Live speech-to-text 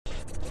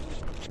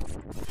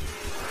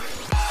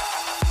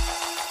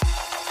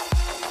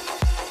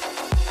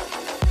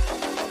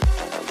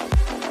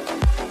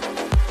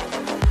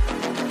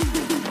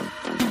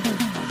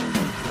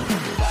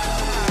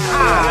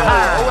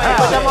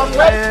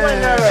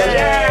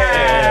Yeah!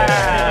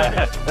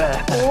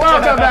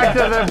 Welcome back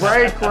to the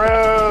Break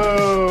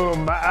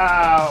Room.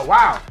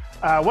 Wow.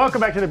 Welcome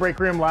back to the Break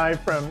Room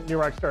live from New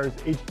Rockstars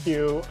HQ.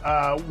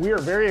 We are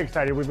very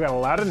excited. We've got a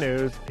lot of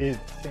news. It's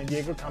San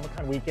Diego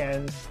Comic-Con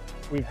weekend.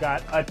 We've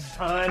got a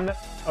ton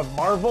of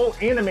Marvel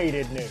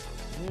animated news.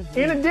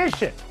 In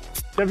addition,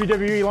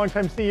 WWE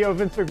longtime CEO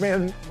Vince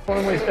McMahon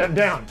formally stepped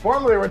down.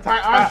 Formally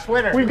retired on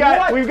Twitter. We've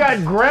got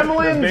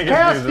Gremlins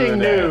casting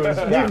news.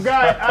 We've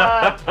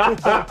got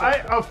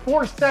a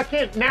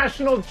 4-second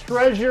National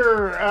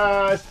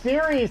Treasure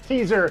series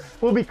teaser.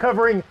 We'll be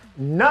covering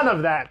none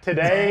of that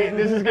today.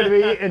 This is going to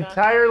be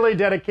entirely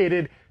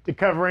dedicated to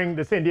covering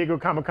the San Diego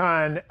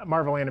Comic-Con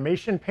Marvel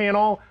Animation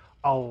panel.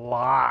 A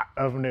lot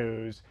of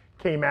news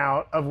came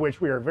out, of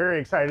which we are very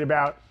excited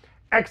about.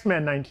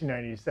 X-Men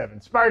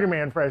 1997,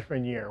 Spider-Man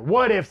freshman year,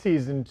 What If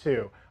Season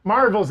 2,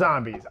 Marvel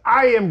Zombies,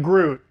 I Am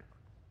Groot.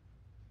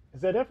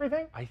 Is that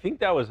everything? I think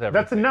that was everything.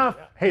 That's enough.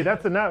 Hey,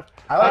 that's enough.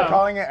 I like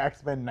calling it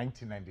X-Men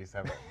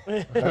 1997.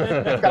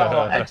 It's got a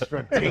little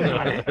extra ting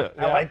on it.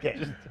 I like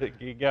it.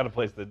 You got to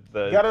place the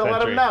You gotta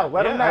let them know.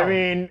 Let them know. I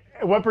mean,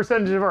 what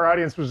percentage of our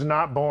audience was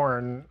not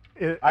born?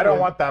 I don't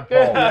want that poll.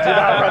 Do not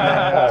run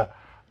that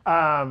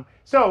poll.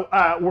 So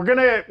we're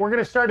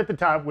gonna start at the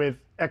top with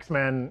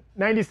X-Men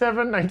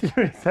 97,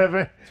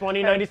 1997.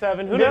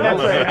 2097. Who knows? That's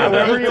right.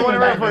 However you want to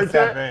refer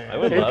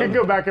to it. It could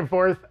go back and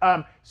forth.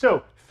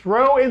 So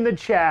throw in the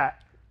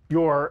chat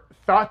your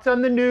thoughts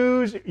on the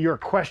news, your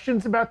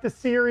questions about the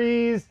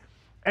series,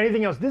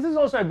 anything else. This is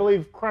also, I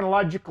believe,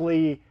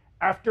 chronologically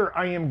after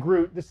I Am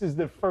Groot. This is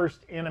the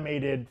first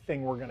animated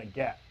thing we're gonna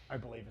get, I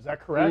believe. Is that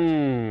correct?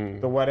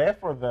 The What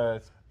If or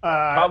the...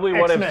 Probably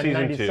What If X-Men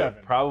Season 97. 2.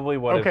 Probably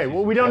What If Okay, Season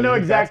well, we 2. don't know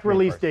exact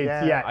release first.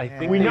 dates yet. I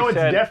think we they know it's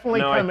said, definitely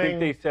no, coming. I think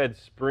they said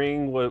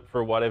spring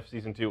for What If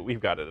Season 2.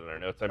 We've got it in our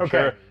notes, I'm Okay.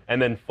 sure. And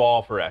then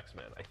fall for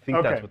X-Men. I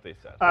think that's what they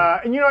said.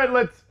 And you know what?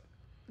 Let's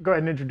go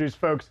ahead and introduce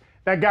folks.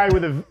 That guy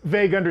with a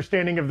vague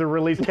understanding of the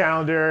release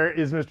calendar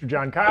is Mr.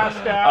 John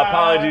Costa.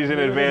 Apologies in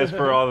advance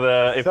for all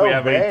the, if So we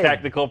have any vague.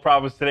 technical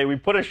problems today. We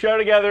put a show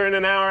together in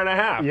an hour and a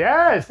half.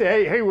 Yes.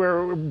 Hey,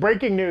 we're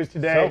breaking news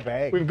today. So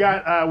vague. We've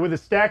got with a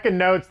stack of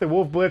notes that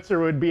Wolf Blitzer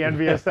would be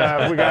envious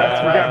of. We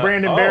got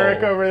Brandon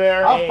Barrick over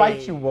there. I'll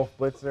fight you, Wolf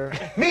Blitzer.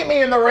 Meet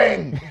me in the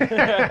ring.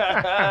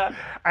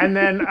 And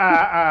then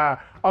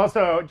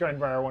also joined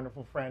by our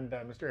wonderful friend,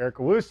 Mr. Eric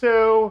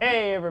Owusu.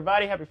 Hey,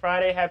 everybody. Happy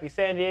Friday. Happy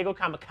San Diego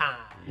Comic-Con.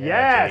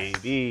 Yes.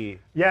 JB.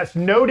 Yes,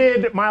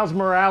 noted Miles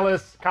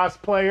Morales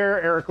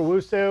cosplayer, Eric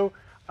Owusu.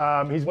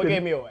 What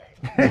gave me away?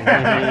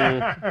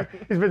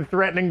 He's been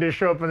threatening to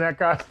show up in that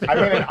costume. I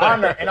mean,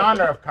 in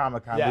honor of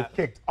Comic-Con, Yeah. we've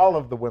kicked all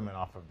of the women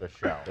off of the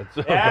show.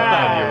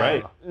 Yeah. You're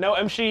right. No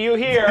MCU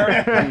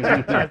here.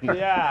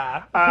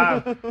 Yeah.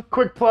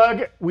 Quick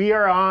plug, we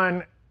are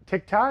on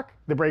TikTok.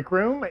 The Break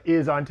Room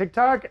is on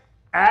TikTok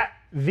at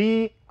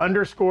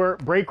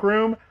 @the_Break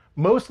Room.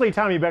 Mostly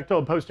Tommy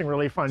Bechtold posting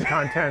really fun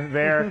content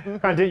there.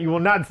 Content you will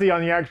not see on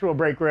the actual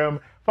Break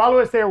Room. Follow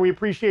us there. We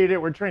appreciate it.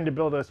 We're trying to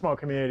build a small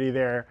community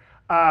there.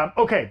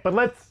 Okay, but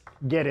let's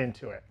get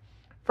into it.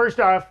 First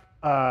off,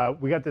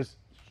 we got this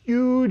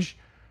huge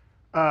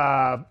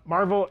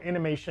Marvel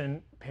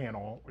animation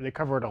panel where they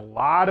covered a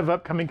lot of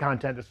upcoming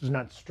content. This was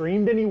not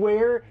streamed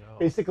anywhere. No.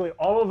 Basically,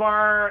 all of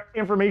our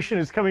information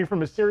is coming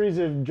from a series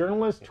of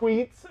journalist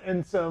tweets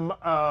and some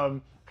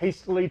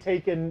hastily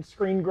taken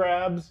screen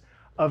grabs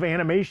of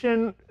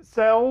animation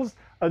cells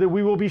that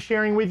we will be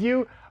sharing with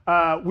you.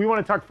 We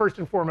want to talk first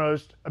and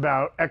foremost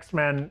about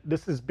X-Men.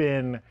 This has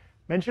been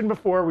mentioned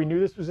before. We knew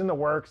this was in the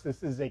works.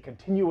 This is a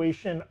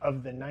continuation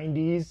of the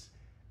 90s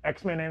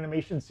X-Men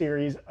animation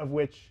series, of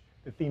which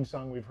the theme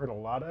song we've heard a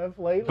lot of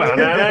lately. We've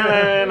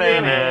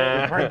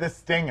heard the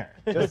stinger.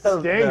 Just The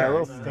stinger.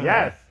 little stinger.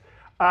 Yes.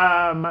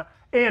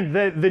 And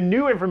the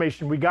new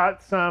information, we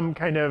got some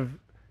kind of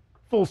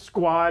full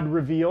squad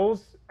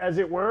reveals, as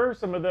it were,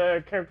 some of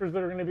the characters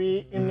that are going to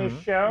be in this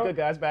show. Good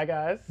guys, bad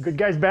guys. Good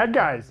guys, bad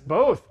guys,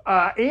 both.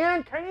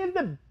 And kind of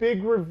the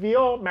big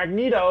reveal,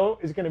 Magneto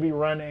is going to be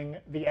running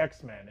the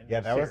X-Men.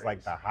 Yeah, that was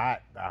like the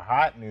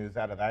hot news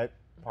out of that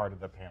part of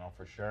the panel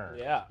for sure.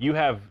 Yeah.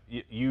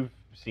 You've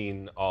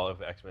seen all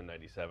of X-Men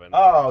 97.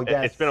 Oh,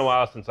 yes. It's been a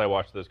while since I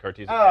watched those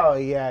cartoons. Oh,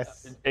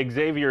 yes.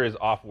 Xavier is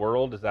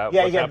off-world. Is that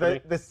Yeah, what's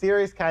happening? the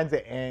series kind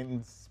of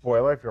ends.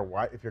 Spoiler, if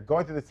you're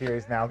going through the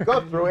series now,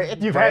 go through it.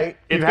 It's You've great.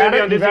 had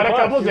a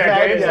couple You've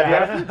decades.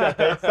 had a few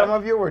decades. Some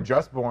of you were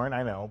just born,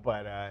 I know,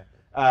 but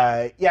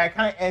yeah, it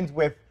kind of ends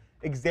with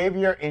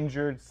Xavier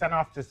injured, sent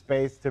off to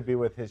space to be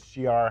with his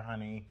Shi'ar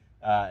honey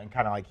and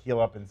kind of like heal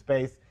up in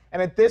space. And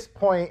at this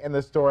point in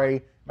the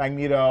story,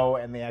 Magneto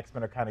and the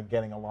X-Men are kind of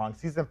getting along.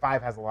 Season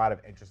 5 has a lot of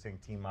interesting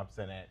team-ups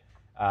in it.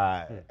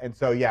 And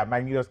so, yeah,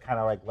 Magneto's kind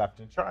of like left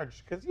in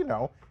charge because, you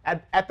know,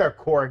 at their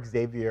core,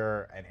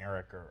 Xavier and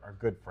Eric are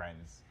good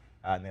friends.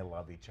 And they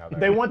love each other.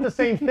 They want the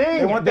same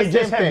thing. They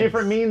just have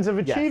different means of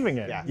achieving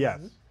it. Yes.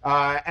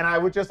 And I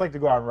would just like to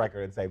go on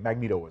record and say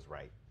Magneto was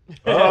right.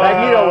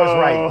 Magneto was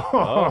right.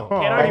 Oh.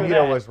 Can't argue with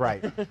Magneto that. was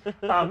right.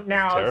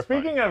 Now, Terrifying.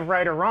 speaking of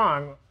right or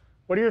wrong,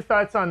 what are your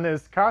thoughts on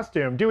this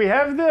costume? Do we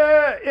have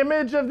the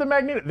image of the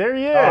Magneto? There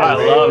he is. I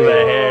love the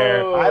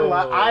hair. I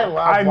love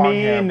I long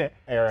mean, hair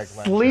Eric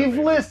Lensher,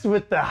 sleeveless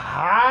with the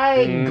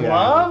high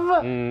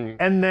glove, Mm.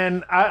 and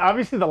then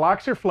obviously the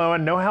locks are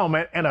flowing, no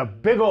helmet, and a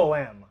big ol'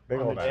 M. Big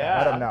old man. Yeah.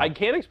 I don't know. I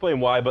can't explain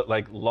why, but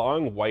like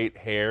long white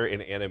hair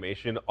in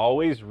animation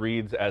always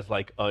reads as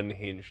like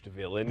unhinged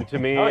villain to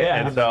me. Oh,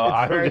 yeah. And so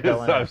very I'm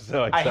villainous.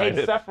 so I excited.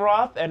 hate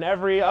Sephiroth and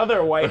every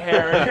other white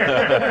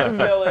hair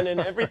villain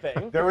and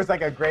everything. There was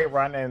like a great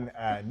run in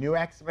New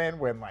X-Men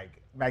when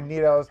like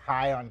Magneto's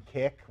high on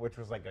kick, which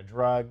was like a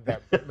drug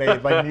that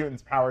made like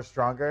mutants' power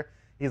stronger.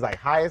 He's like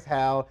high as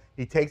hell.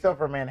 He takes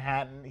over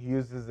Manhattan. He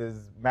uses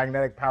his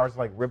magnetic powers to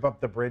like rip up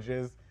the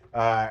bridges.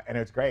 And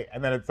it's great.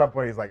 And then at some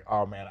point he's like,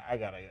 "Oh man, I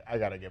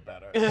gotta get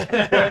better."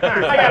 I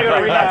gotta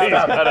go rehab He's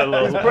stuff. got a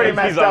little- He's pretty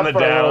messed he's on up the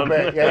for a little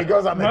down. bit. Yeah, he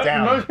goes on the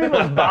down. Most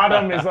people's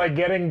bottom is like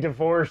getting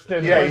divorced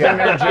and Yeah, losing yeah.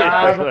 their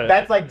job.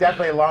 That's like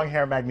definitely long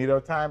hair Magneto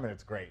time, and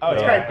it's great. Oh,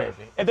 It's yeah. great,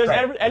 baby. If there's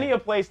Great. any a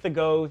place to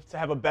go to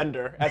have a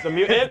bender as a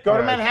mutant, Go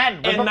to Manhattan.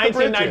 rip in up the bridges.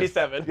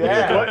 1997.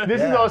 Yeah. Well,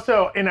 this is Yeah.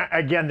 also, and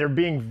again, they're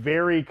being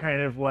very kind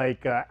of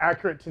like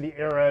accurate to the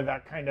era,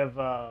 that kind of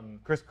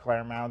Chris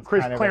Claremont's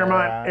Chris kind of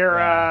Claremont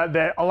era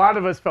that a lot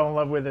of us fell in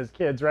love with as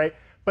kids, right?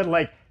 But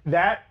like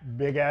that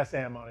big ass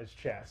M on his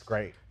chest.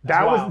 Great.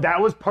 That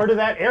was part of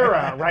that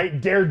era, right?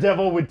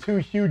 Daredevil with two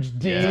huge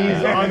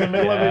D's on the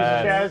middle of his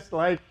chest.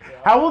 Like,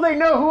 how will they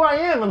know who I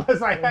am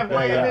unless I have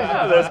my Yeah.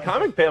 Yeah, initials? those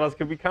comic panels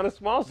can be kind of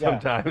small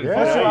sometimes. Yeah. You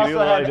Plus, know, you you also need a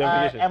lot of had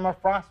identification. Emma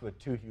Frost with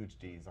two huge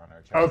D's on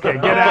her chest. Okay,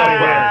 get out of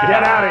here.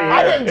 Get out of here.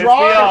 I didn't It's draw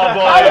the it. all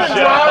boys I didn't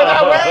show. draw it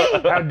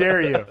that way. How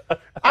dare you?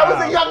 I was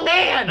a young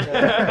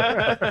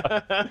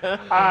man.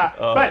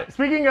 But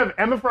speaking of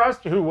Emma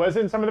Frost, who was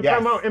in some of the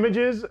Yes. promo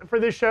images for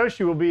this show,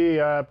 she will be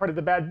part of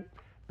the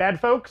bad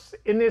folks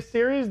in this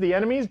series, the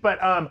enemies. But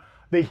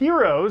the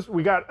heroes,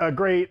 we got a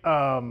great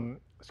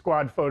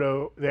squad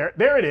photo there.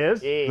 There it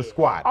is. The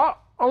squad.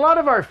 A lot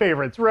of our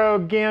favorites: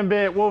 Rogue,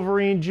 Gambit,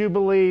 Wolverine,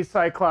 Jubilee,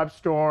 Cyclops,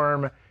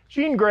 Storm,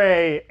 Jean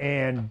Grey,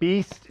 and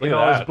Beast in at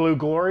all his that. blue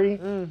glory.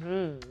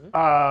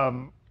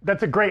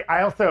 That's a great.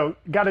 I also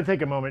got to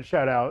take a moment,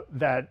 shout out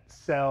that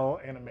cell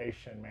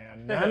animation,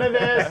 man. None of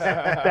this,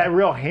 that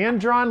real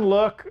hand-drawn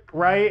look,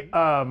 right?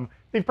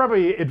 They've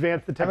probably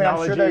advanced the I mean, I'm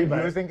technology. sure they're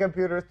but using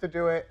computers to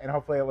do it, and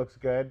hopefully it looks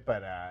good.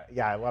 But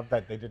yeah, I love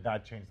that they did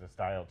not change the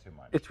style too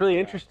much. It's really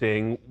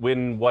interesting.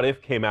 When What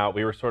If came out,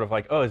 we were sort of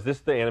like, oh, is this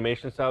the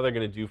animation style they're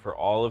going to do for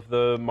all of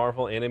the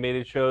Marvel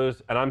animated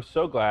shows? And I'm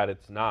so glad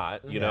it's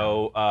not. You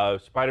know,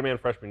 Spider-Man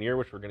Freshman Year,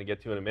 which we're going to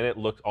get to in a minute,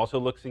 also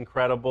looks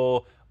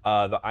incredible.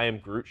 The I Am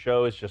Groot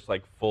show is just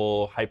like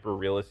full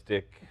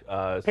hyper-realistic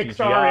Pixar-ish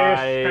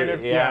CGI. kind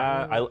of,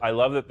 yeah. I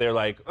love that they're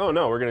like, oh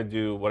no, we're going to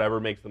do whatever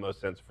makes the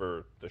most sense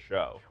for the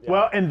show.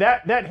 Well, and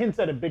that hints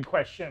at a big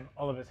question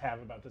all of us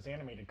have about this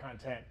animated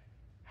content.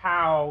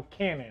 How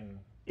canon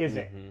is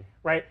it,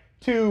 right?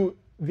 To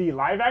the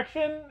live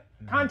action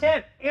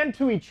content and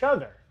to each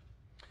other.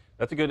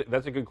 That's a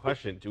good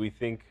question. Do we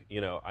think, you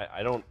know,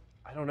 I don't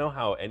know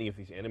how any of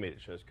these animated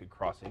shows could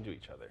cross into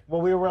each other.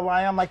 Well, we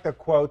rely on like the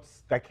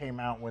quotes that came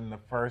out when the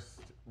first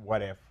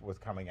What If was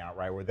coming out,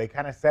 right? Where they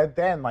kind of said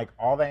then, like,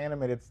 all the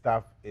animated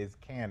stuff is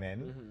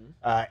canon,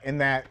 in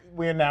that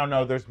we now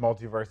know there's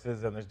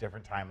multiverses and there's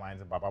different timelines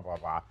and blah, blah, blah,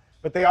 blah.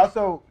 But they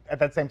also, at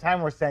that same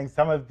time, were saying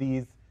some of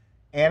these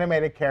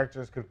animated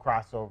characters could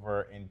cross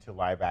over into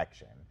live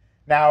action.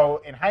 Now,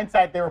 in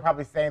hindsight, they were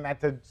probably saying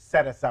that to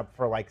set us up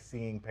for like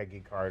seeing Peggy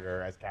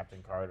Carter as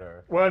Captain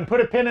Carter. Well, and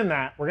put a pin in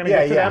that. We're gonna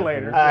get to that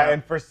later.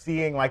 And for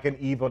seeing like an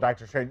evil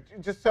Doctor Strange,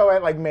 just so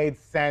it like made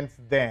sense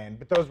then.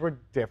 But those were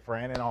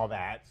different and all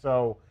that.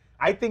 So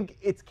I think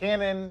it's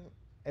canon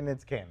and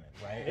it's canon,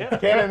 right? Yeah. It's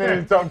canon in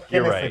its own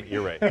You're canon. right.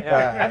 You're right.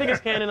 Yeah, I think it's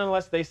canon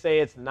unless they say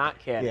it's not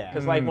canon. Yeah.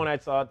 Because like when I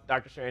saw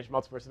Doctor Strange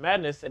Multiverse of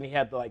Madness and he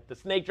had the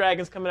snake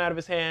dragons coming out of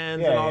his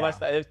hands and all that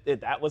stuff,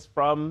 that was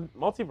from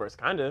Multiverse,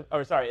 kind of.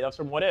 Or sorry, that was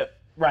from What If.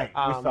 Right.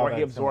 we saw Where he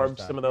that absorbed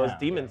similar some of those stuff.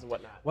 demons and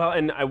whatnot. Well,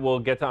 and I will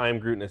get to I Am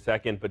Groot in a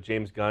second, but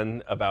James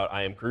Gunn about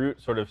I Am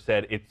Groot sort of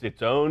said it's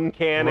its own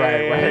canon,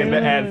 Right.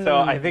 and so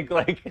I think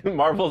like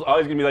Marvel's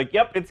always gonna be like,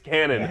 yep, it's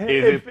canon. But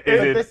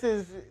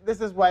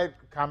this is what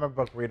comic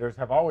book readers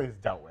have always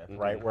dealt with,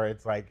 right? Where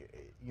it's like,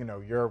 you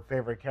know, your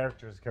favorite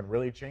characters can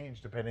really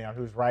change depending on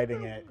who's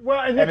writing it.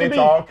 Well, and it's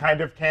all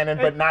kind of canon,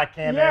 but not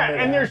canon. Yeah,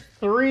 and there's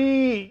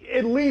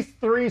at least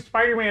three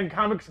Spider-Man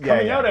comics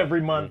coming yeah. out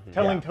every month,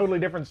 telling totally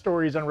different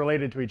stories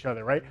unrelated to each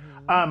other, right?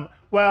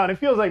 Well, and it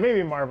feels like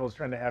maybe Marvel's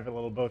trying to have it a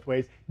little both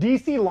ways.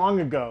 DC long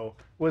ago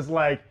was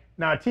like,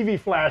 nah, TV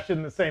Flash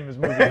isn't the same as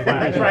movie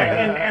Flash, right?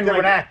 And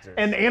different like, actors.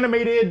 And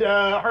animated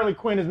Harley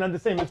Quinn is not the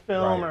same as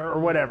film Right. or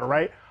whatever,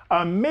 right?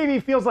 Maybe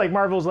it feels like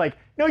Marvel's like,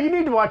 no, you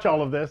need to watch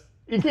all of this.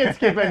 You can't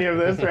skip any of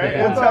this, right?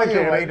 We'll It's tell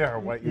okay. you later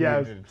what you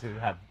Yes. needed to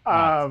have.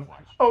 not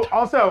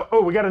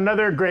watched. We got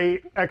another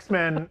great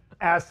X-Men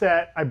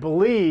asset, I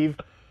believe.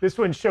 This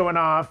one's showing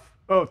off.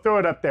 Oh, throw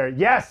it up there.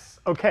 Yes.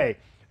 Okay.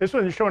 This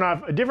one's showing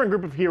off a different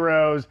group of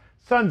heroes: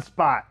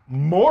 Sunspot,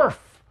 Morph,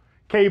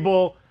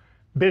 Cable,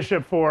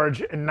 Bishop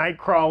Forge and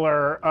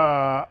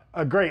Nightcrawler.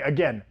 Great.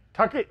 Again,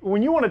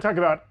 when you want to talk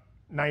about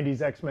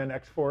 90s X-Men,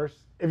 X-Force,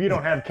 if you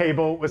don't have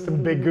Cable with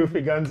some big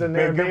goofy guns in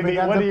there, baby,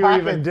 what are you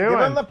even doing? Give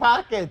him the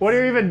pockets. What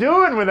are you even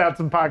doing without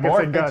some pockets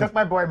and They guns? took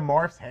my boy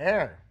Morph's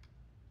hair.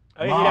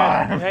 Oh, he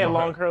had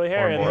long curly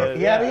hair.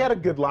 He had a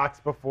good locks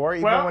before.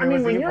 Even Well, when I he mean,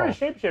 was when evil. you're a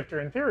shapeshifter,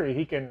 in theory,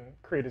 he can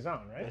create his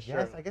own, right?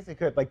 Yes, I guess he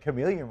could. Like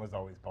Chameleon was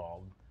always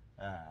bald,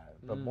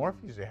 but Morph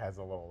usually has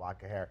a little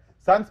lock of hair.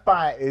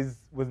 Sunspot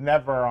was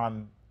never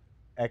on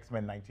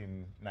X-Men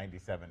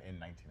 1997 in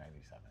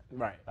 1997.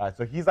 Right.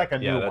 So he's like a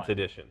new one. Yeah, that's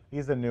addition.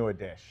 He's a new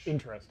addition.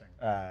 Interesting.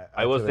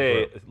 I will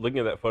say, looking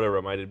at that photo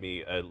reminded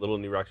me a little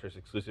New Rockstars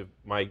exclusive.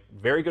 My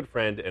very good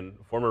friend and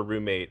former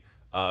roommate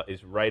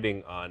is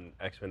writing on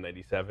X-Men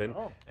 97,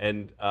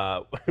 and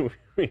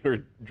we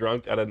were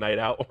drunk at a night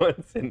out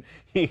once, and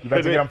he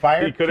couldn't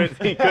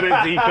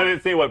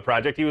say what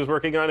project he was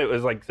working on. It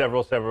was like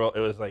several. It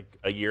was like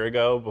a year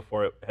ago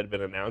before it had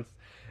been announced.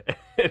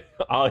 And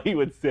all he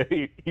would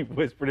say, he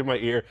whispered in my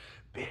ear,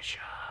 "Bishop."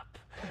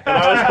 And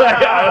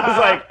I was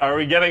like, are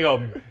we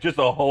getting just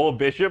a whole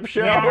Bishop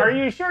show? Now, are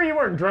you sure you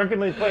weren't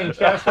drunkenly playing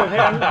chess with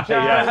him,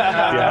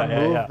 John?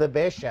 Move the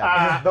Bishop.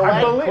 I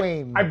White believe,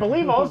 Queen. I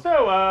believe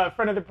also a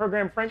friend of the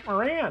program, Frank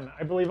Moran,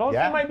 I believe also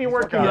might be he's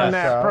working working on on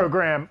that that show.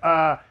 program.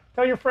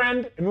 Tell your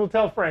friend, and we'll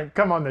tell Frank,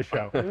 come on the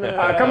show.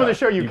 Come on the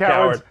show, you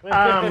cowards.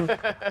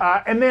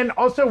 And then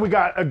also we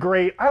got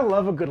I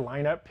love a good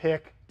lineup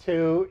pick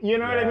too. You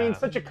know what I mean?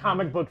 Such a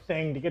comic book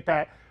thing to get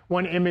that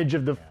one image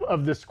of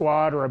the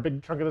squad or a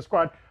big chunk of the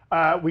squad.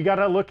 We got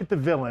to look at the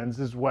villains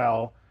as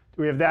well.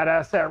 Do we have that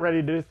asset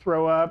ready to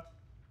throw up?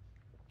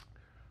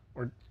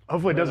 Or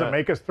hopefully it doesn't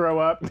make us throw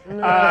up. I don't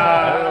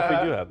know if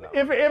we do have that.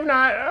 If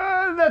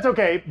not, that's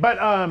okay. But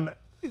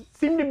it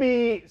seemed to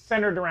be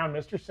centered around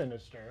Mr.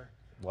 Sinister.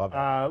 Love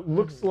it.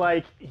 Looks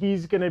like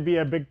he's going to be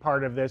a big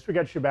part of this. We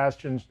got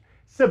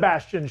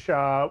Sebastian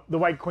Shaw, the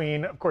White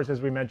Queen, of course,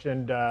 as we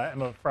mentioned,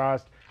 Emma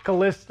Frost,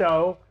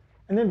 Callisto,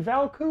 and then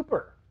Val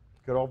Cooper.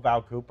 Good old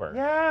Val Cooper.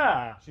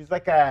 Yeah. She's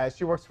like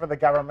she works for the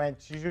government.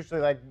 She's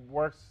usually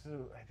works,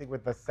 I think,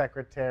 with the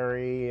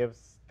Secretary of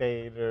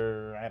State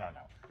or I don't know.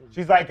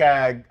 She's like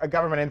a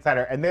government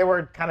insider, and they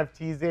were kind of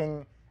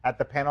teasing at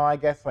the panel, I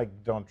guess,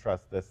 don't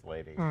trust this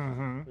lady.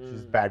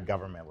 She's bad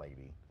government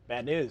lady.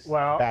 Bad news.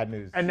 Well, Bad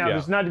news. And now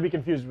this is not to be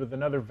confused with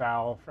another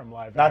Val from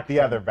live Not action.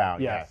 the other Val.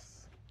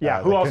 Yes.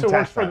 Yeah, who also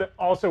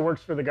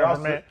works for the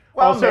government.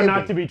 Also not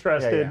maybe. to be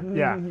trusted.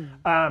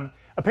 Yeah.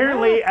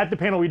 Apparently, at the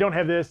panel, we don't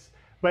have this,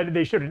 but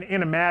they showed an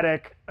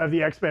animatic of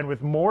the X-Men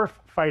with Morph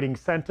fighting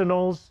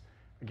Sentinels.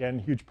 Again,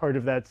 huge part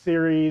of that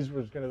series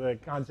was going to the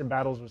constant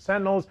battles with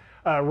Sentinels.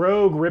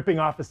 Rogue ripping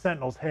off a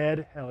Sentinel's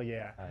head. Hell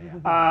yeah.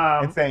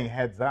 And saying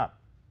heads up.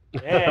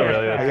 Yeah.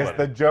 Really, I that's guess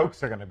funny. the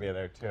jokes are going to be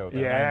there too.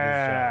 The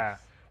 90s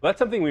jokes. Well, that's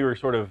something we were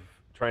sort of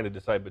trying to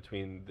decide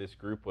between this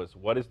group was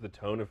what is the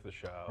tone of the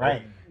show?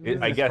 Right.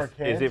 I guess,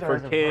 for is kids it or for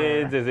is it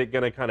kids? for- Is it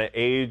going to kind of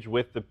age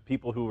with the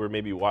people who were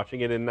maybe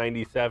watching it in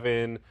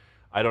 97?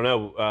 I don't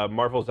know.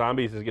 Marvel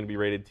Zombies is going to be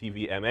rated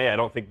TV MA. I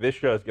don't think this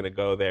show is going to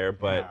go there,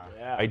 but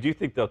Yeah. I do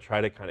think they'll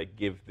try to kind of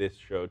give this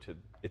show to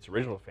its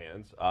original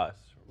fans, us,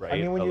 right? I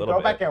mean, when a you little go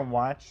bit. back and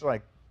watch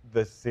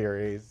the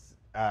series,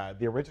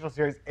 the original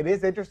series, it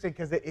is interesting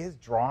because it is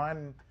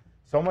drawn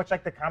so much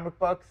like the comic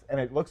books, and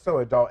it looks so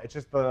adult. It's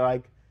just the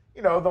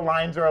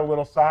lines are a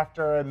little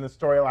softer and the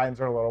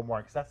storylines are a little more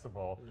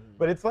accessible.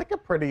 But it's a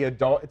pretty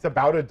adult. It's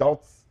about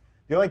adults.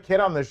 The only kid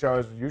on the show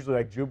is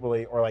usually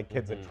Jubilee or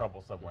kids in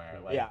trouble somewhere.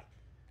 Yeah.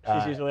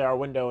 She's usually our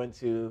window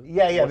into.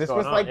 Yeah. what's This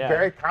going was on.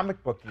 very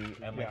comic booky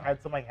and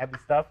had some heavy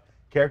stuff.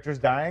 Characters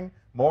dying.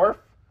 Morph.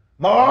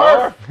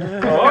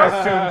 Soon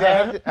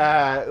dead.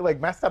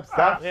 Messed up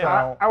stuff.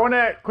 So. I want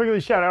to quickly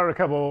shout out a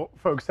couple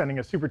folks sending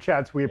us super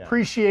chats. We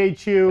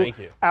appreciate you. Thank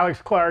you. Alex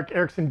Clark,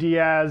 Erickson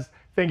Diaz,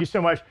 thank you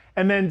so much.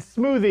 And then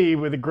Smoothie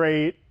with a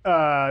great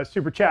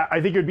super chat.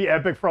 I think it would be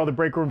epic for all the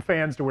Breakroom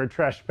fans to wear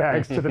trash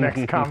bags to the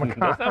next Comic-Con.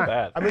 That's not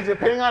bad. I mean,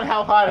 depending on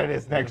how hot it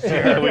is next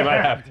year. We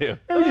might have to.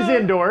 Maybe just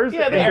indoors.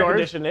 Yeah, they air indoors.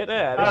 condition it.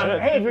 Yeah, they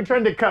should. Hey, if you're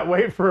trying to cut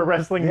weight for a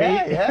wrestling meet.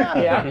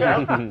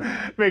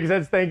 Yeah. Makes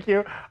sense, thank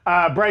you.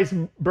 Bryce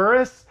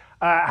Burris,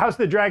 House of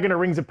the Dragon or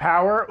Rings of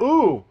Power.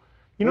 Ooh.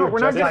 You know, We were we're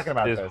not just gonna- talking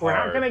about is this. We're not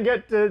hard. going to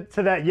get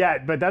to that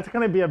yet, but that's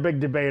going to be a big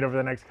debate over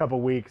the next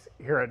couple weeks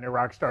here at New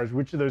Rockstars.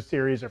 Which of those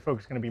series are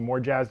folks going to be more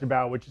jazzed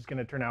about? Which is going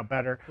to turn out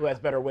better? Who has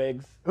better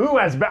wigs? Who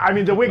has? I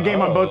mean, the wig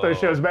game on both those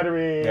shows better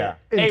be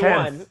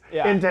intense. A1,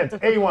 yeah. Intense.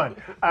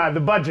 A1. The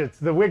budgets,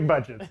 the wig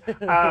budgets.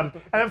 And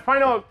then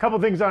final couple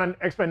things on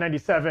X-Men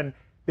 '97.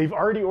 They've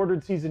already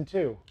ordered season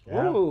 2.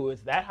 Ooh,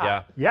 is that hot?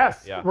 Yeah.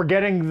 Yes, Yeah. we're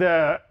getting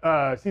the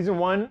season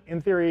 1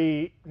 in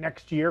theory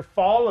next year,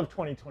 fall of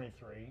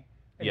 2023.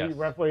 Maybe Yes.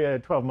 roughly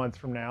 12 months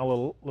from now,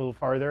 a little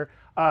farther.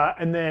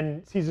 And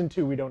then season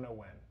 2, we don't know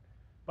when.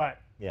 But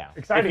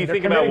exciting. If you They're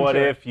think about committing What to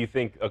it. If, you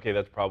think, okay,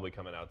 that's probably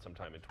coming out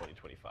sometime in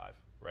 2025,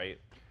 right?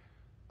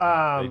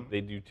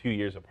 They do 2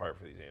 years apart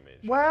for these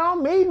animated shows. Well,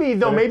 maybe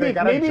though. But if Maybe they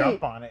gotta maybe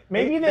jump on it.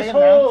 maybe They this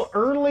whole announced-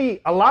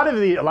 early a lot of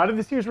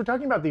the series we're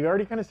talking about. They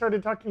already kind of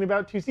started talking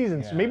about 2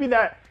 seasons. So Yeah. maybe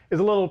that is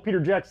a little Peter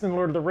Jackson,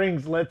 Lord of the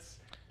Rings. Let's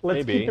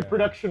Maybe. keep the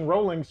production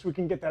rolling so we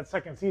can get that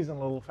second season a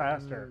little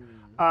faster.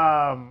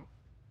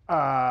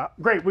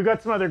 Great. We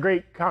got some other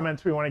great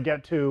comments we want to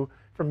get to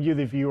from you,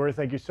 the viewer.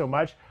 Thank you so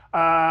much.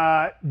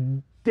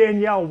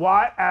 Danielle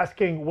Watt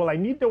asking, will I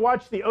need to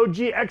watch the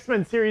OG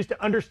X-Men series to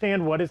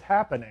understand what is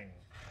happening?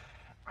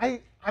 I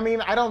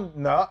mean, I don't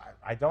know.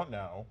 I don't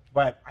know,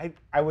 but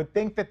I would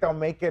think that they'll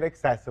make it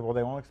accessible.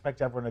 They won't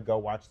expect everyone to go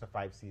watch the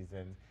 5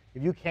 seasons.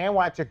 If you can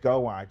watch it, go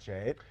watch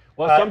it.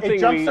 Well, something it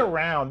jumps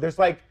around. There's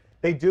like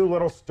they do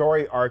little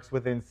story arcs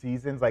within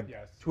seasons, like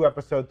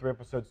 2-episode,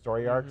 3-episode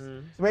story arcs.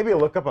 So maybe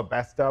look up a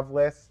best of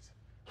list.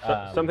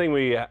 Something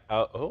we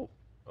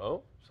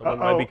someone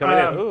might be coming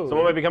in.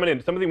 Someone might be coming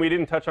in. Something we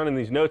didn't touch on in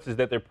these notes is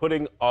that they're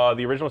putting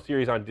the original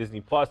series on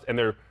Disney Plus, and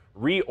they're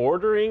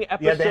reordering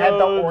episodes. Yeah, they had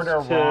the order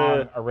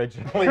wrong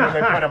originally when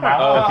they put them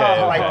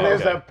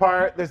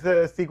out. There's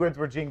a sequence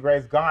where Jean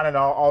Grey's gone, and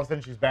all of a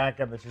sudden she's back,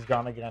 and then she's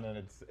gone again, and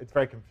it's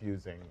very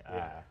confusing.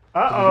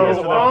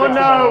 Oh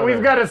no,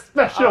 we've got a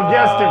special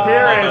guest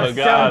appearance.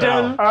 Oh, God.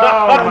 Oh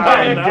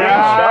my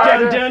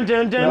God.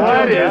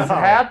 What is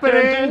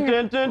happening?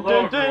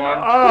 Hello, everyone.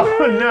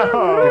 Oh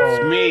no.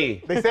 It's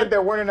me. They said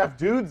there weren't enough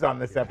dudes on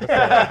this episode.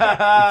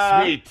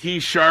 It's me, T.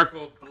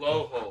 Sharkle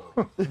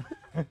Blowhole.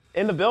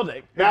 In the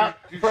building. Now,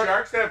 Do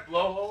sharks have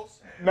blowholes?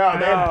 no,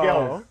 they have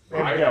gills. They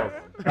have gills.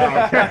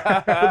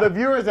 For the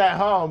viewers at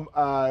home,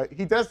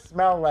 he does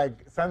smell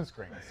like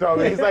sunscreen. So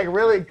he's like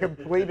really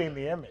completing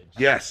the image.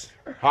 Yes.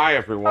 Hi,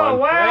 everyone. Oh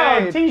wow,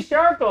 T.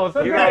 Sharkle.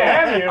 So good to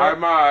have you.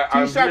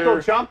 I'm T-Shackle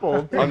here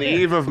Chumpled. on the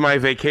eve of my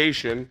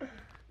vacation.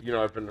 You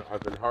know, I've been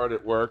hard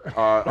at work.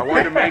 I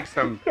wanted to make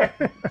some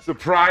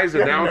surprise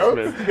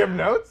announcements. You have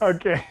notes?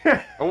 Okay.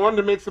 I wanted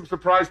to make some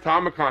surprise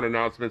Tomicon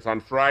announcements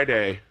on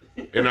Friday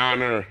in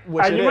honor. You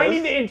might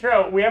need to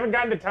intro. We haven't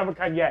gotten to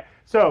Tomicon yet.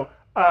 So,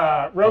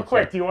 real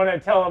quick, do you want to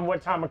tell them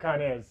what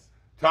Tomicon is?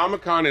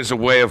 Tomicon is a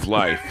way of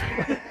life.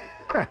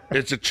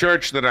 It's a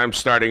church that I'm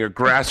starting, a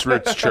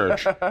grassroots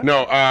church.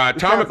 No,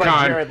 Jared Leto.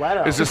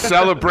 Tomicon is a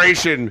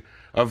celebration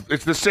of,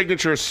 it's the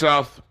signature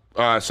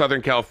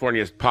Southern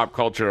California's pop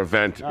culture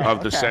event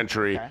of the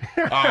century.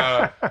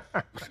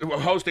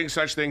 Hosting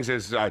such things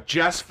as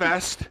Jess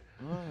Fest,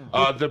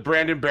 the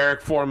Brandon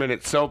Barrick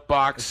 4-minute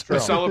soapbox, a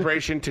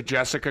celebration to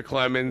Jessica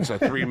Clemens, a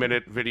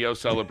 3-minute video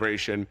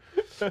celebration,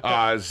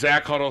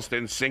 Zach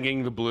Huddleston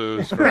singing the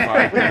blues for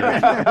 5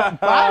 minutes.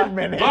 5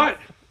 minutes. But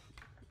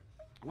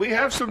we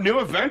have some new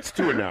events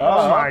to announce.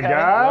 Oh my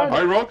God.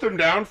 I wrote them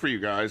down for you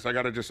guys. I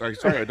gotta sorry,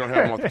 I don't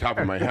have them off the top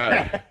of my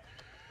head.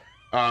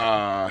 The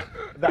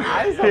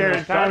eyes on Here,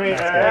 the Tommy.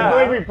 shark. I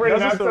believe we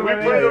printed out Those are some some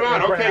of Put them these.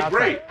 on. Okay,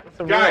 great.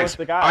 Guys,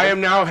 realistic eyes. I am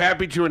now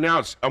happy to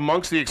announce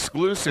amongst the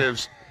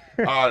exclusives,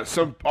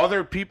 some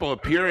other people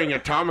appearing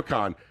at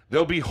Tomicon.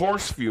 There'll be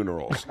horse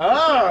funerals,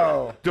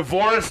 Oh.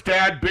 Divorce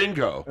Dad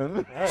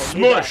Bingo,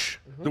 Smush,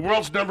 the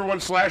world's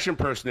 #1 Slash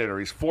impersonator.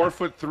 He's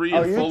 4'3"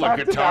 and you full of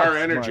talked guitar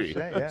about energy.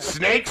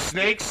 Smush,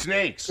 yeah.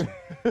 Snakes.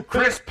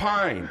 Chris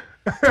Pine,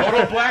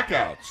 Total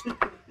Blackouts,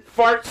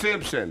 Fart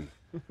Simpson,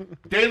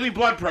 daily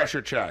blood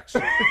pressure checks,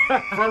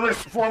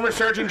 former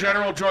Surgeon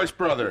General Joyce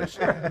Brothers,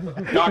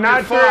 Dr.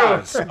 Not true.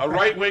 Foz, a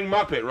right-wing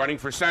Muppet running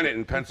for Senate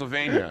in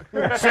Pennsylvania,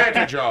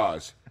 Santa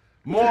Jaws,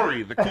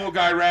 Maury, the cool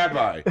guy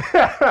rabbi,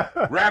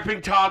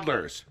 rapping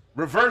toddlers,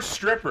 reverse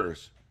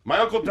strippers, my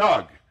Uncle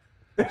Doug,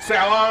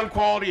 salon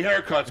quality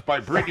haircuts by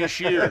Britney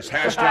Shears,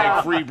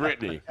 #Free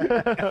Britney.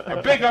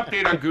 A big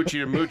update on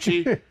Gucci and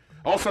Moochie.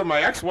 Also,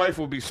 my ex-wife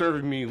will be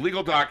serving me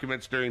legal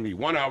documents during the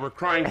 1-hour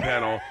crying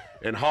panel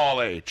in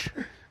Hall H.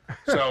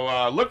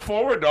 So look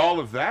forward to all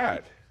of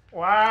that.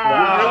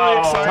 Wow. We're really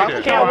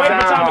excited. Can't wait for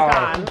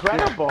Wow. Tomicon.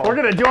 Incredible. We're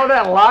going to do all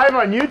that live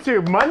on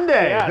YouTube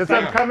Monday, Yeah, this yeah.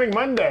 upcoming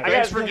Monday.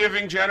 Thanks for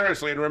giving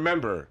generously, and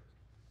remember,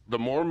 the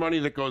more money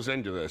that goes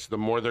into this, the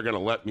more they're going to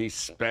let me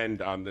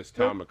spend on this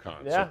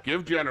Tomicon. Yeah. So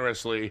give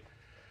generously.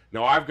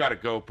 No, I've got to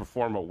go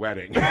perform a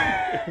wedding,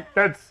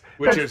 That's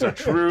which is a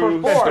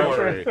true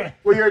story.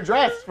 Well, you're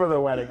dressed for the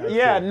wedding. I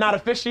Yeah, see. not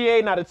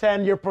officiate, not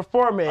attend. You're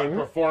performing.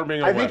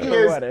 Performing a I think he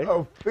wedding. is Wedding.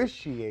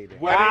 officiating.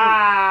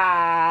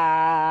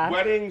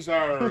 Weddings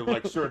are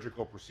like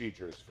surgical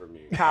procedures for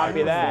me.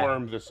 Copy I that.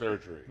 perform the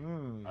surgery.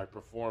 I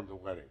perform the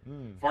wedding.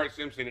 Fart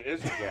Simpson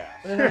is a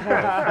gas.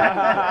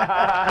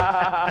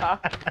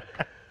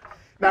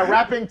 Now,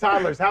 rapping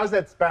toddlers, how's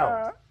that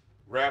spelled?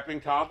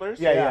 Rapping toddlers?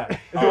 Yeah. Is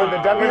it with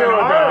the W or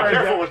with Be the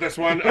careful with this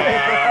one.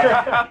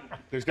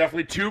 There's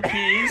definitely 2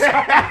 P's.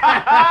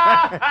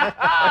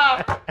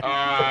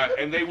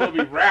 And they will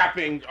be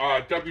rapping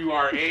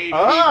WRAPP.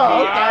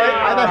 Oh, okay.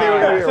 I thought they were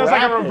going to be Sounds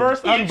like a rapping. reverse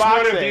Each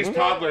one of these unboxing.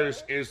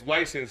 toddlers is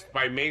licensed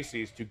by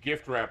Macy's to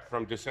gift wrap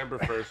from December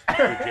 1st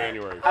to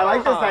January 1st. I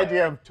like this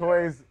idea of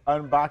toys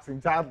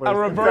unboxing toddlers. A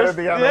reverse. instead of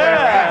the other way around.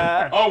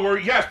 Yeah. Oh,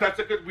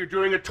 we're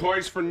doing a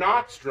Toys for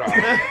Knots drop.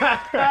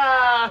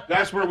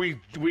 That's where we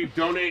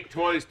donate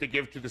toys to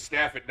give to the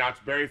staff at Knott's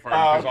Berry Farm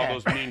because all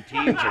those mean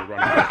teens are running.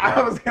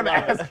 I was going to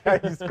ask how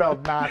you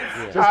spelled knots,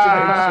 just to make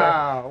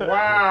sure.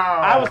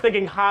 Wow. I was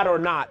thinking hot or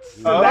not.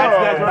 So Oh,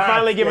 that's we're knots,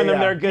 finally giving yeah, them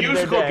their yeah. good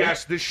Musical their day.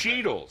 guest, the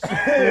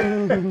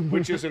Sheetles,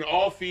 which is an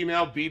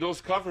all-female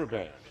Beatles cover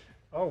band.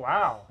 Oh,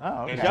 wow.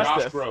 Oh, And okay.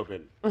 Justice. Josh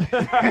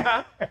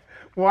Groban.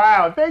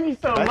 Wow. Thank you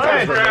so Thanks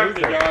much. for having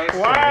me, guys.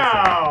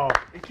 Wow.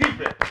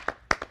 Keep it.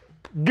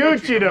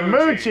 Gucci to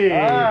Moochie.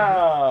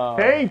 Oh.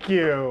 Thank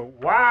you.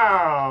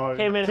 Wow.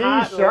 Came in T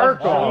hot,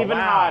 circle. even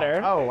wow.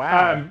 hotter. Oh,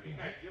 wow.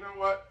 You know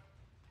what?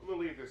 I'm going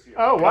to leave this here.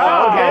 Oh,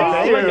 wow. Oh,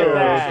 Thank thank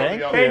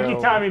you. you. Thank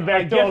you, Tommy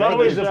Bechtold.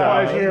 Always a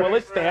pleasure. Will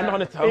it stand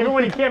on its own? Even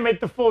when he can't make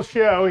the full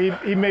show,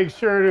 he makes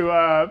sure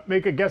to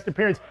make a guest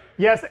appearance.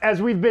 Yes,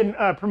 as we've been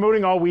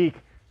promoting all week,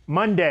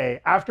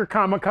 Monday after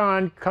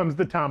Comic-Con comes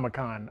the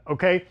Tomicon,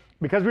 okay?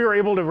 Because we were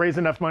able to raise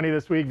enough money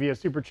this week via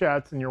Super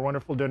Chats and your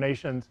wonderful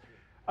donations,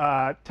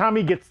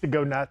 Tommy gets to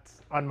go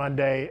nuts on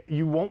Monday.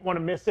 You won't want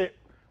to miss it.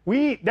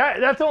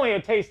 That's only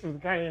a taste of the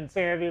kind of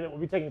insanity that will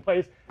be taking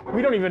place.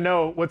 We don't even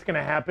know what's going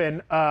to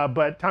happen,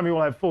 but Tommy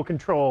will have full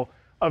control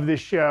of this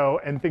show,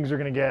 and things are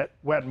going to get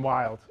wet and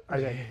wild,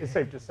 I think it's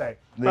safe to say.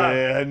 The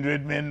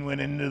 100 men went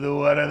into the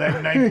water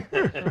that night.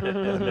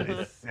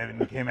 The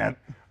 7 came out.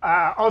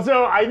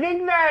 Also, I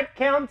think that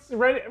counts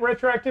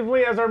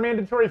retroactively as our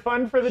mandatory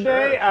fund for the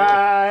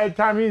day.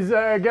 Tommy's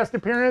guest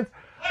appearance.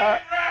 Play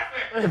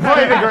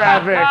the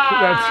graphic.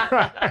 That's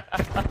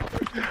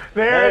right.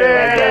 There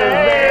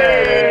it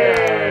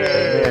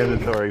is.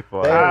 Mandatory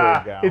fun. There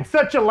we go. It's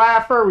such a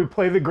laugher. We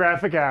play the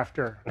graphic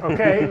after.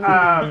 Okay.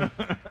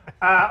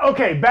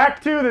 Okay.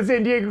 Back to the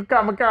San Diego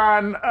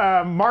Comic-Con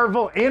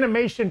Marvel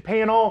animation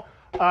panel.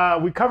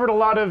 We covered a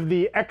lot of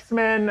the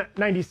X-Men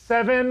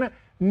 '97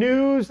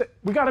 news.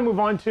 We got to move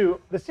on to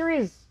the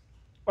series.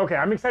 Okay,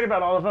 I'm excited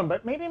about all of them,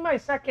 but maybe my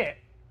second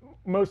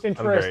most I'm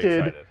very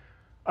interested,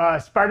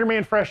 excited.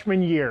 Spider-Man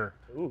freshman year.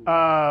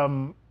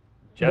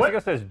 Jessica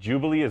what- says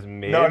Jubilee is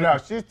mid. No,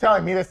 she's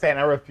telling me to say it, and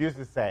I refuse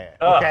to say it.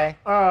 Okay?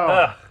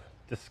 Ugh,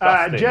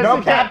 disgusting. Jessica-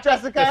 No cap,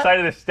 Jessica?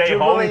 Decided to stay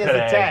Jubilee home is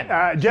today. a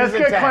 10. Jessica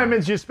She's a 10.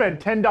 Clemens just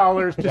spent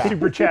 $10 to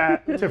super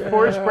chat to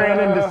force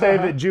Brandon to say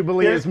that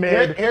Jubilee is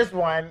mid. Here's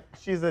one.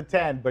 She's a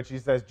 10, but she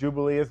says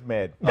Jubilee is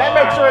mid. That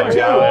makes her a 2,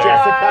 got her.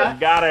 Jessica.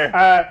 Got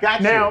her.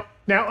 Got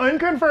Now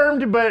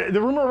unconfirmed, but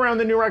the rumor around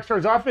the New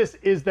Rockstar's office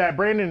is that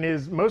Brandon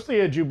is mostly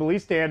a Jubilee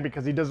stan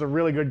because he does a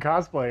really good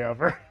cosplay of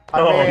her.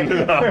 I mean,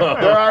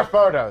 there are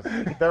photos.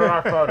 There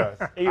are photos.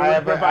 Are you I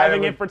have a-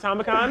 reviving I have it for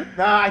Tomicon?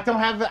 No, I don't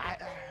have the.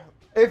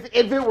 If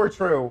it were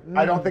true,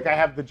 I don't think I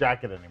have the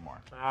jacket anymore.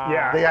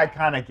 Yeah. The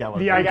iconic yellow.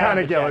 The jacket.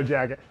 iconic yellow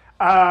jacket.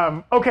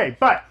 Okay,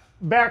 but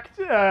back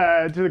to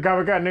the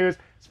Comic-Con news.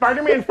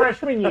 Spider-Man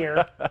freshman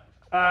year.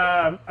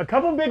 A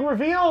couple big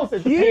reveals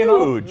at the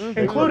panel, Huge.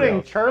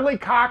 including Charlie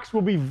Cox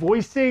will be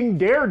voicing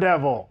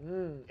Daredevil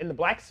In the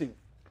black suit.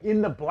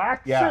 in the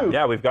black Yeah. suit.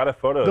 Yeah, we've got a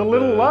photo. The of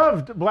little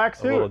loved black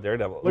the little suit.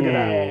 Daredevil. Look at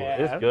that.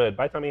 Ooh, It's good.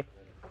 Bye, Tommy.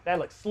 That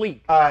looks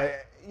sleek.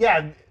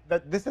 Yeah,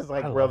 this is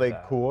like love really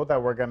that. cool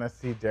that we're gonna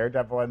see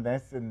Daredevil in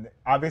this, and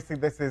obviously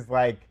this is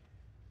like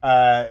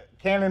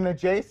canon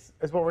adjace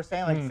is what we're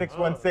saying, like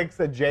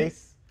 616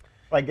 adjace.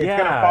 Like it's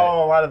gonna Yeah.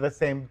 follow a lot of the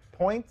same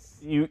points.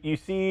 You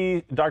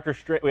see Doctor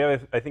Strange. We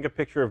have, I think, a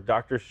picture of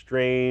Doctor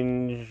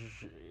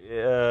Strange.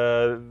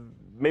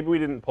 Maybe we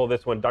didn't pull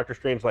this one. Doctor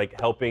Strange like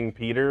helping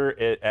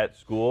Peter at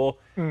school,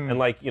 and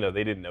like they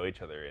didn't know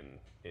each other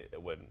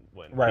when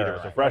Peter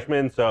was a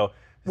freshman. So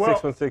Well,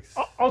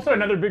 616. Also,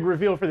 another big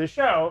reveal for the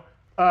show.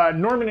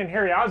 Norman and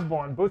Harry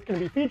Osborn both going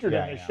to be featured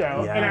in this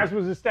show, Yeah. and as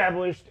was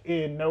established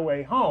in No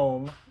Way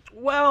Home.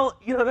 Well,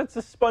 that's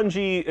a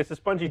spongy. It's a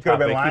spongy could've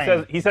been topic.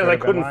 lying. He says Could've I been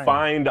couldn't lying.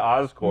 find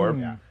Oscorp.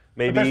 Yeah.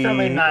 Maybe But that's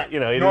certainly not. he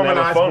didn't Norman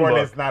have a phone Osborn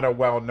book. is not a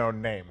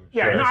well-known name.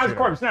 Yeah, Sure, and sure.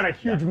 Oscorp's not a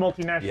huge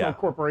multinational Yeah.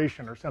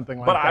 corporation or something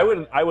like But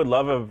that. I would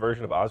love a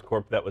version of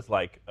Oscorp that was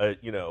like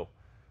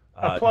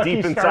plucky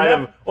deep inside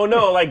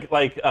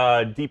startup?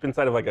 of deep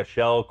inside of like a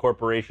shell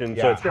corporation,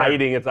 so Yeah. it's Sure.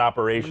 hiding its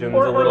operations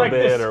or a little like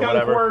bit the or Skunk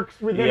whatever.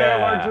 Works within Yeah. a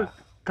larger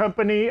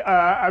company.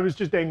 I was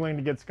just angling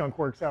to get Skunk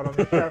Works out on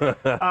the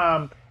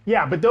show.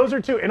 Yeah, but those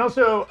are two. And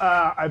also,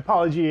 I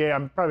apologize,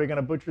 I'm probably going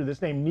to butcher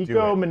this name.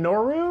 Nico it.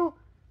 Minoru?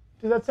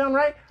 Does that sound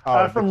right?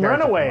 Oh, the from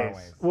character from Runaways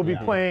Runaways. will be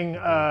Yeah. playing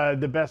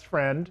the best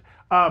friend.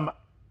 Tom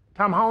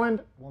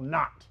Holland will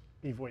not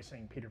be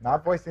voicing Peter Parker.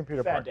 Not voicing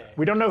Peter Sad Parker. day.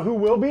 We don't know who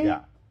will be. Yeah.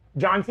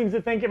 John seems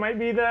to think it might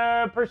be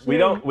the person We who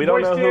don't voiced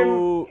know him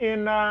who-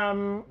 in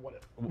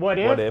What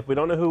If? What if? We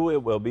don't know who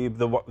it will be.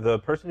 The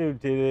person who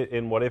did it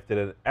in What If did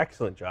an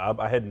excellent job.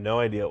 I had no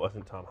idea it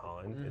wasn't Tom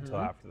Holland until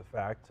after the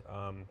fact.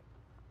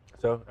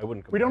 So I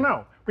wouldn't. We don't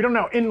know. We don't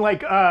know. And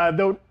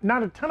though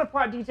not a ton of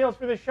plot details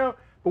for this show,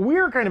 but we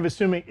are kind of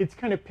assuming it's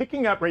kind of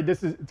picking up, right?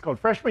 It's called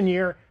freshman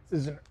year.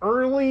 This is an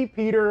early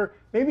Peter,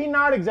 maybe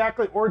not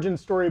exactly origin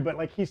story, but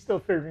like he's still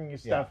figuring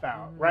his stuff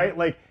out, right?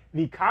 Like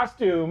the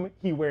costume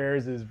he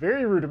wears is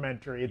very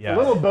rudimentary. It's Yes. a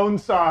little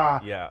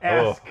Bonesaw-esque, Yeah.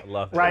 Oh, I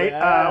love that. right?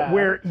 Yeah.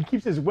 Where he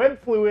keeps his web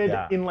fluid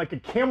Yeah. in like a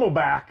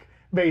camelback,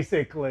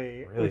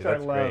 basically, Really, which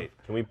that's I love. great.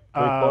 Can we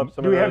pull up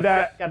some do of we have those?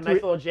 that? Got a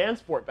nice little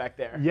Jansport back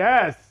there.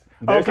 Yes.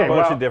 There's okay, a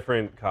bunch well, of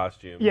different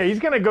costumes. yeah, he's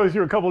going to go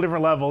through a couple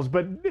different levels,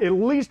 but at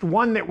least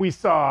one that we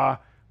saw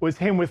was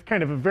him with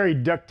kind of a very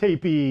duct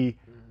tapey.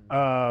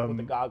 With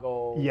the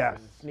goggles yes.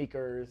 and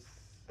sneakers.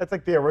 That's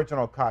like the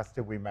original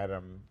costume we met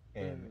him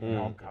in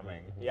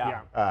Homecoming.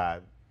 Yeah.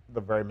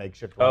 The very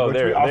makeshift one. Oh, which we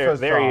there also he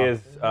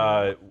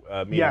saw. is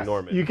meeting Yes,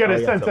 Norman. you get a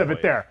at sense some of it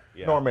point. there.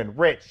 Yeah. Norman,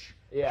 rich,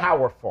 Yeah.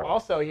 powerful.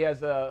 Also, he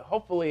has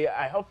hopefully,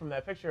 I hope from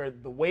that picture,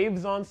 the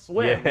waves on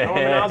swim. Yeah.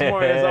 Norman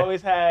Osborn has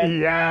always had.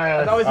 Yes.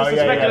 Has always been Oh, yeah,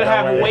 suspected yeah, to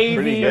have that way. wavy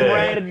Pretty good.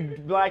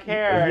 red black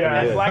hair.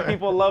 Yeah. And black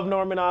people love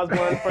Norman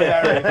Osborn for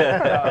that reason.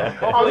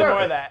 So hopefully Also,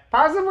 more of that.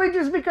 Possibly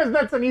just because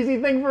that's an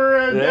easy thing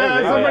for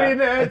Yeah, somebody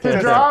to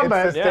It's draw, it's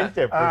but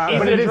distinctive. for uh, sure.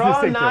 but Easy it to is draw,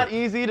 distinctive. not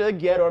easy to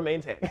get or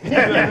maintain.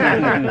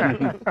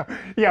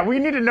 yeah, we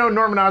need to know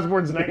Norman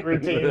Osborn's night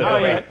routine. Oh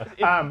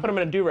yeah, put him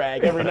in a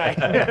do-rag every night.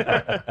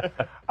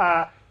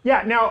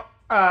 Yeah. Now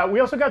we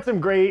also got some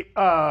great,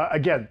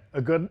 again,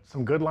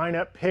 some good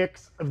lineup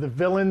picks of the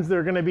villains that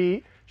are going to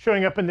be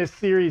showing up in this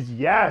series.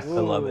 Yes. I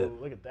love it. Ooh,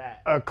 look at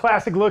that. A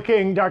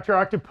classic-looking Dr.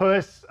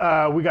 Octopus.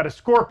 We got a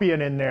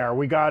Scorpion in there.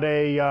 We got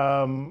a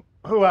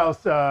who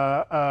else?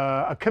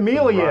 A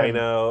Chameleon.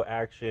 Rhino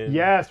action.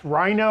 Yes,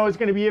 Rhino is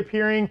going to be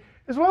appearing,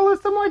 as well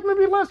as some like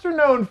maybe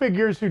lesser-known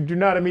figures who do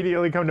not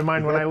immediately come to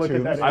mind when I look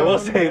at that. I will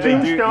say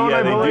they do. Tombstone, Yeah,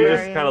 I they do believe.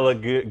 just kind of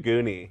look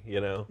goony, you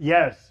know.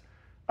 Yes.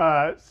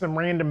 Some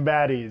random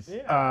baddies.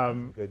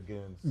 Good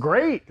goons.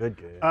 Great. Good,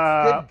 good.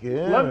 Good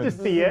goons. Love to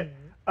see it.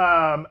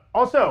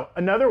 Also,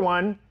 another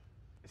one,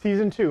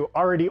 season 2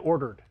 already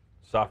ordered.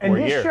 Sophomore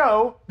And year.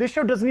 this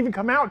show doesn't even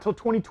come out until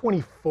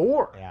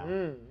 2024. Yeah.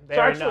 They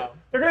So already actually, know.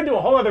 they're going to do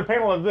a whole other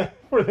panel of this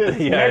for this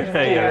next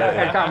year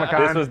at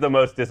Comic-Con. This was the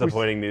most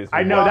disappointing news.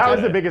 I know, we've that had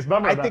was the today. biggest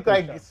bummer I about think this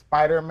like show.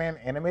 Spider-Man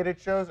animated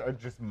shows are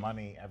just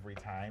money every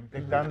time.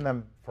 They've done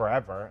them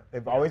forever.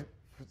 They've always,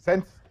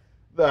 since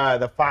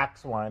the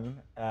Fox one,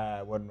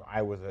 when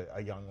I was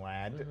a young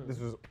lad, this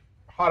was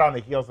hot on the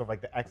heels of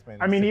like the X-Men.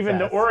 I mean, even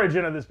the success.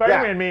 origin of the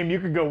Spider-Man meme, you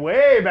could go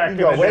way back You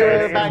to go the way, day, way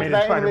back to animated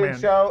that Spider-Man.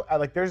 animated show.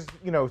 Like, there's,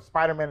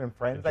 Spider-Man and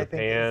Friends, I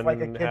think, is like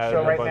a Japan kid has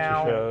show a right bunch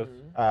now. of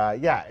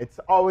shows. Yeah, it's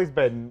always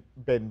been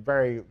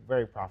very,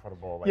 very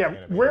profitable. Like, Yeah,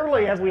 animated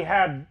rarely have we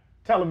content. had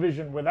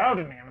television without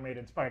an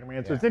animated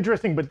Spider-Man, so Yeah. it's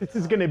interesting, but this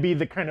is going to be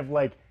the kind of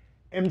like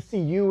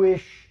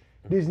MCU-ish,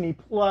 Disney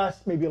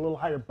Plus, maybe a little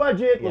higher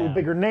budget, a little Yeah.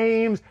 bigger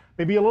names,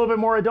 maybe a little bit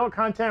more adult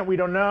content, we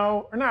don't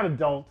know. Or not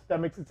adult, that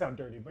makes it sound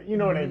dirty, but you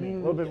know what I mean, a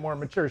little bit more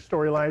mature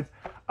storylines.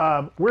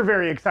 We're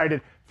very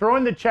excited. Throw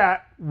in the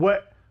chat,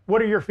 what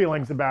are your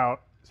feelings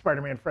about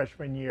Spider-Man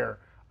freshman year?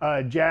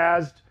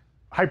 Jazzed,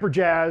 hyper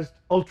jazzed,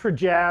 ultra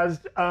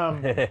jazzed.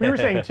 We were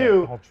saying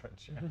too, Ultra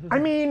Chat. I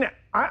mean,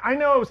 I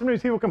know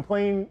sometimes people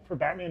complain for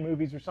Batman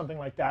movies or something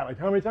like that. Like,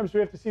 how many times do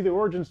we have to see the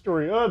origin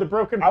story? Oh, the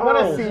broken I want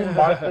pearls. to see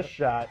Martha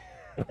shot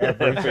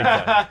every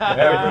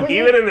time.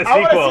 Even in the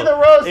I sequel. want to see the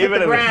rose hit even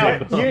the in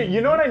ground. the sequel.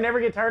 You know what I never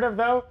get tired of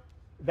though?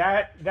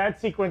 That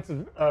sequence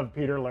of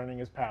Peter learning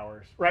his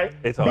powers, right?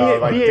 It's be awesome.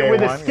 it, Like be it day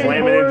with a one, skateboard,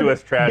 Slamming into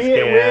his trash be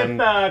it can.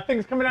 with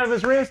things coming out of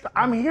his wrist.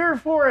 I'm here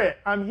for it.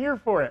 I'm here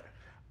for it.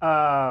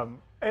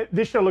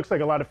 This show looks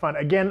like a lot of fun.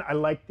 Again, I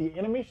like the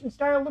animation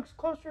style. Looks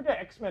closer to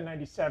X-Men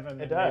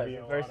 '97. It does.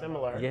 It's very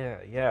similar.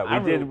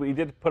 Yeah. We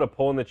did put a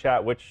poll in the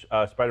chat. Which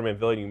Spider-Man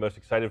villain are you most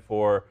excited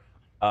for?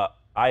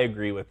 I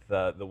agree with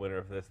the winner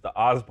of this, the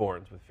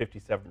Osborns with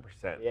 57%.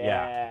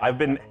 Yeah. I've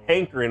been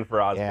hankering for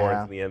Osborns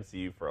Yeah. in the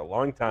MCU for a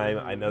long time.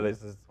 I know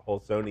this is a whole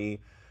Sony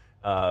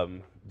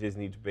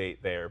Disney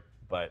debate there,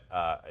 but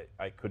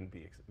I couldn't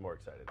be more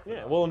excited. For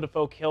Yeah, them. Willem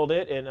Dafoe killed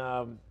it in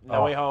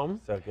No Way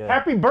Home. So good.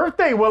 Happy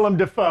birthday, Willem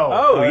Dafoe.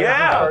 Oh,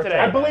 yeah. Today.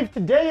 I believe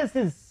today is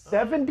his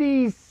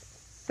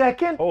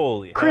 72nd.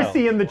 Holy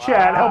Chrissy hell. in the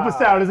chat, help us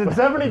out. Is it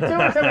 72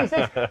 or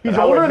 76? He's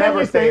I older would than never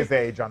you say think. his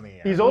age on the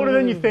air. He's older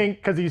than you think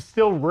because he's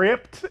still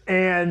ripped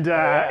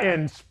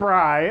and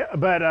spry.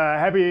 But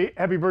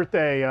happy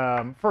birthday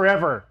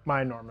forever,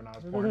 my Norman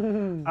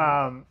Osborn.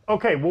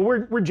 Okay, well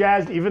we're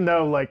jazzed, even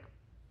though like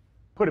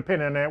put a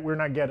pin in it, we're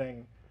not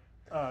getting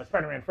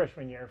Spider-Man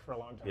freshman year for a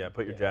long time. Yeah,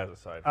 put your jazz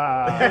aside.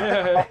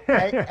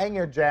 hang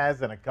your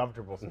jazz in a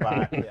comfortable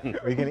spot.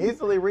 We can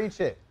easily reach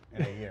it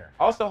in a year.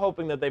 Also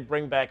hoping that they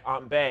bring back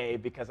Aunt Bay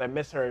because I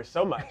miss her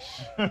so much.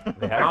 They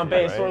have Aunt to,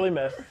 Bay is right? sorely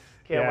missed.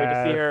 Can't wait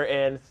to see Yes. her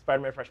in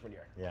Spider-Man freshman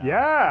year.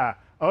 Yeah.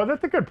 Oh,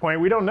 that's a good point.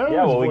 We don't know.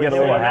 Yeah, whose will we get a voice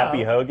little it is.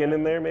 Happy Hogan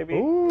in there, maybe?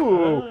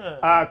 Ooh.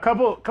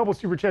 Couple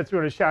super chats we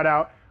want to shout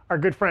out. Our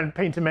good friend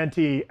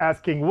Paintamenti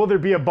asking, will there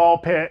be a ball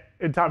pit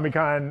in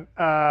TommyCon?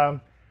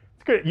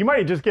 It's good. You might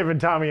have just given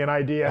Tommy an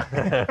idea.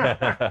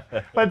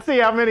 Let's see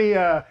how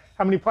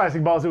many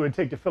plastic balls it would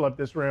take to fill up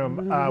this room.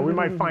 We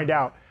might find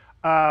out.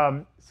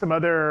 Some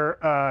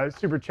other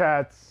super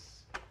chats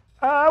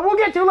we'll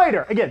get to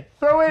later. Again,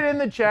 throw it in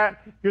the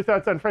chat. Your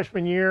thoughts on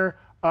freshman year.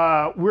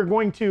 We're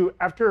going to,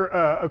 after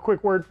a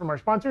quick word from our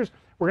sponsors,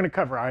 we're going to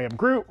cover I Am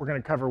Groot. We're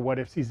going to cover What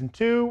If Season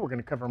 2. We're going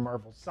to cover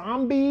Marvel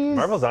Zombies.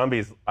 Marvel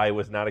Zombies, I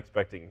was not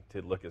expecting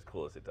to look as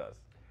cool as it does.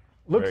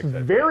 Looks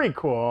very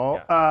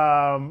cool.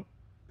 Yeah.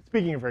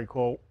 Speaking of very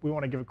cool, we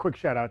want to give a quick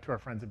shout out to our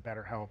friends at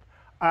BetterHelp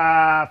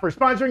for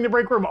sponsoring the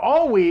Break Room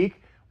all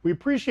week. We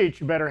appreciate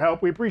you,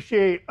 BetterHelp. We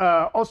appreciate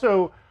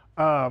also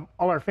all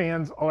our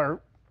fans, all our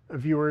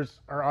viewers,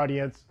 our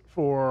audience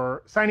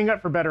for signing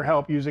up for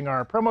BetterHelp using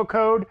our promo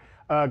code.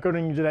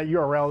 Going to that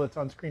URL that's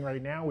on screen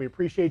right now. We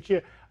appreciate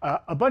you.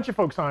 A bunch of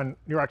folks on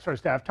New Rockstar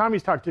staff,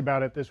 Tommy's talked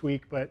about it this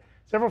week, but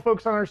several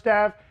folks on our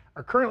staff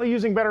are currently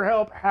using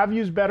BetterHelp, have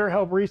used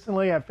BetterHelp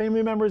recently, have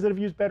family members that have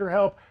used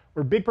BetterHelp.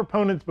 We're big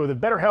proponents both of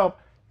BetterHelp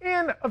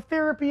and of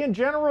therapy in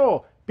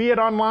general, be it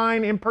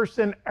online, in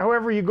person,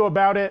 however you go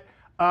about it.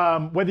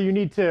 Whether you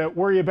need to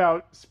worry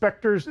about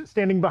specters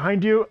standing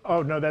behind you.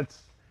 Oh no,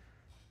 that's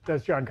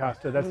John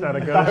Costa. That's not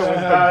a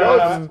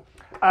ghost.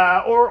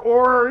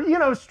 Or you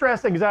know,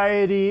 stress,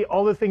 anxiety,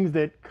 all the things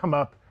that come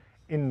up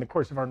in the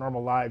course of our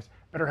normal lives.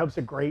 BetterHelp's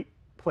a great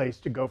place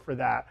to go for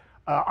that.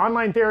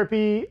 Online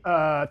therapy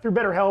through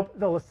BetterHelp,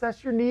 they'll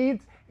assess your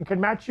needs and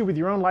can match you with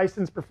your own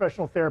licensed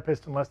professional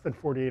therapist in less than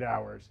 48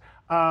 hours.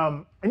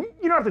 And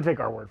you don't have to take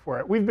our word for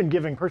it. We've been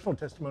giving personal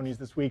testimonies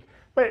this week,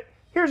 but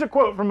here's a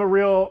quote from a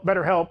real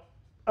BetterHelp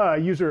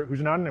user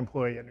who's not an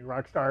employee at New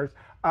Rockstars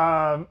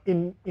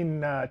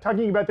in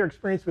talking about their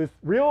experience with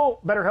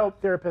real BetterHelp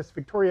therapist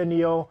Victoria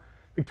Neal.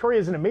 Victoria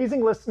is an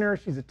amazing listener.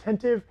 She's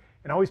attentive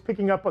and always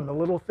picking up on the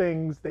little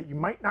things that you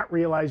might not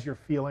realize you're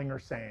feeling or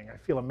saying. I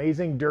feel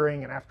amazing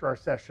during and after our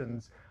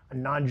sessions, a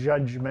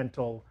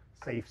non-judgmental,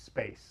 safe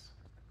space.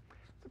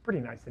 It's a pretty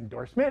nice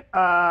endorsement.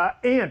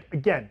 And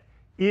again,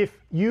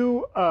 if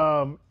you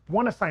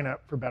want to sign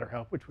up for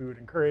BetterHelp, which we would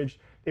encourage,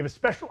 they have a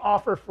special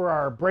offer for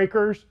our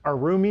breakers, our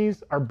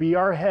roomies, our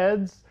BR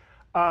heads.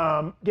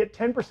 Get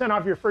 10%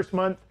 off your first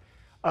month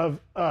of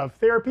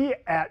therapy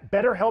at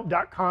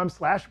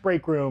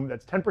betterhelp.com/breakroom.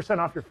 That's 10%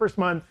 off your first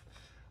month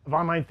of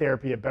online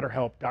therapy at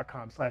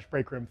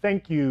betterhelp.com/breakroom.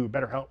 Thank you,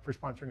 BetterHelp, for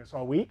sponsoring us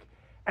all week.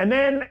 And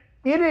then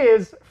it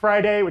is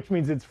Friday, which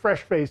means it's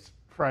Fresh Face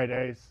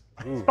Fridays,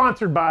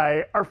 sponsored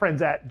by our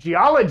friends at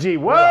Geology.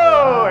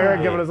 Whoa,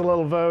 Eric giving us a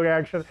little Vogue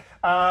action.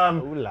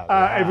 And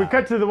we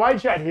cut to the wide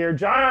shot here.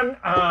 John,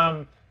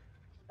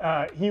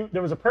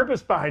 there was a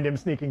purpose behind him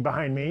sneaking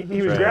behind me.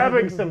 He was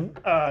grabbing some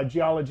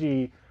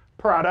Geology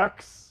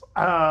products.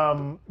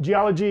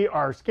 Geology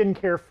are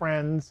skincare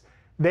friends.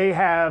 They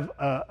have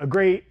a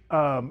great,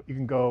 you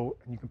can go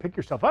and you can pick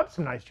yourself up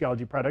some nice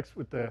Geology products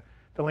with the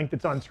link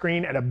that's on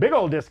screen at a big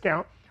old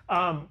discount.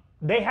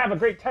 They have a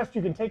great test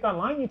you can take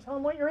online. You tell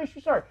them what your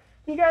issues are.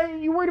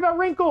 You worried about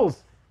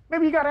wrinkles.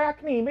 Maybe you got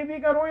acne. Maybe you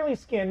got oily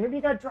skin. Maybe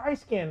you got dry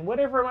skin.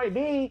 Whatever it might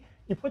be,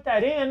 you put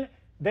that in.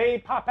 They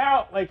pop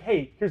out like,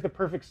 hey, here's the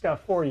perfect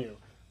stuff for you.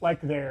 Like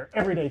their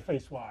everyday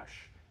face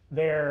wash,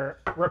 their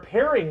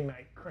repairing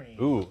night cream.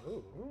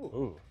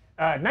 Ooh.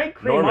 Night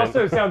cream Norman.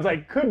 also sounds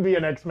like could be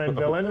an X-Men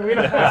villain.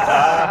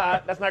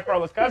 That's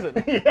Nightcrawler's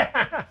cousin.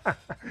 Yeah.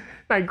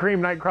 Night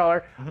cream,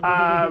 Nightcrawler.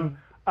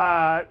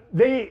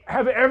 They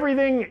have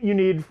everything you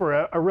need for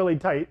a really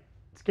tight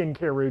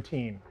skincare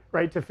routine,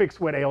 right? To fix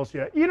what ails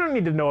you. You don't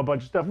need to know a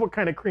bunch of stuff. What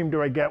kind of cream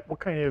do I get? What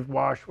kind of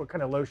wash? What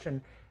kind of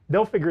lotion?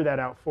 They'll figure that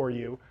out for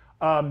you.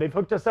 They've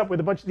hooked us up with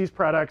a bunch of these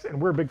products, and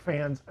we're big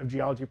fans of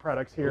Geology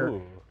products here.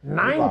 Ooh.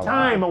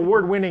 9-time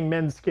award-winning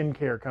men's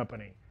skincare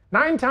company.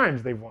 9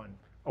 times they've won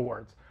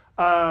awards.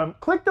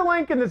 Click the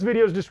link in this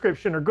video's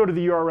description or go to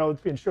the URL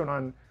that's being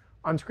shown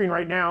on screen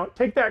right now.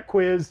 Take that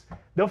quiz.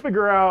 They'll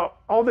figure out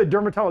all the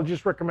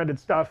dermatologist recommended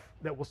stuff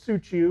that will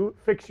suit you,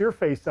 fix your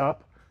face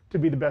up to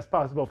be the best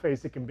possible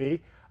face it can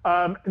be.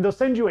 And they'll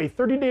send you a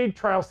 30-day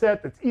trial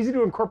set that's easy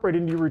to incorporate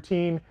into your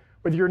routine,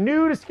 whether you're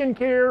new to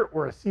skincare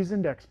or a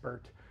seasoned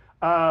expert.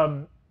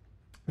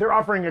 They're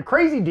offering a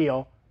crazy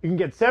deal. You can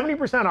get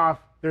 70% off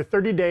their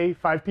 30-day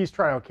 5-piece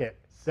trial kit.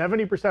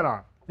 70%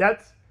 off.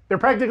 They're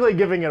practically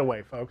giving it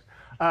away, folks.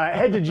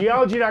 Head to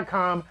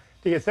geology.com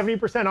to get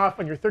 70% off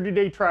on your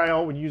 30-day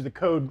trial when you use the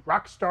code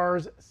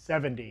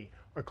ROCKSTARS70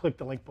 or click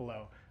the link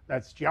below.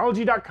 That's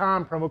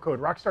geology.com, promo code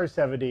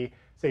ROCKSTARS70.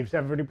 Save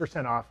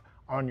 70% off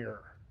on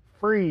your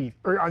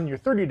on your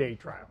 30-day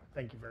trial.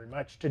 Thank you very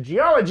much to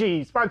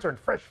Geology, sponsoring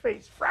Fresh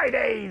Face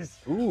Fridays.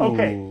 Ooh.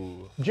 Okay,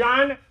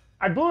 John,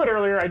 I blew it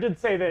earlier. I did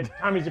say that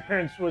Tommy's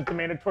appearance was the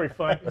mandatory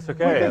fun. That's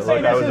okay. We can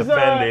say Look, I this was is,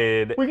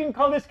 offended. we can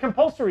call this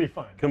compulsory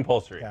fun.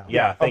 Compulsory.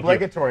 Yeah, thank you.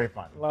 Obligatory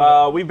fun.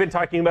 We've been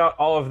talking about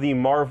all of the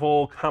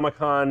Marvel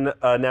Comic-Con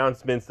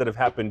announcements that have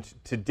happened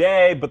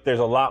today, but there's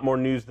a lot more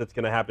news that's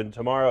going to happen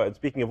tomorrow. And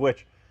speaking of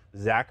which,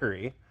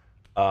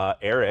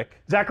 Eric.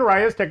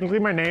 Zachariah is technically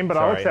my name, but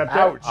I'll accept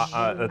Ouch.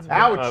 it.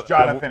 Ouch,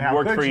 Jonathan. How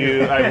Worked could for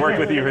you? I've worked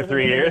with you for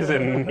 3 years,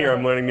 and here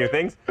I'm learning new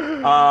things.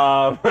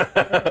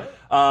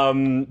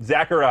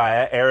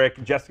 Zachariah,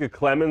 Eric, Jessica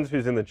Clemens,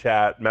 who's in the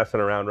chat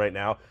messing around right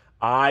now.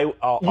 You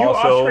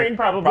also off-screen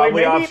probably.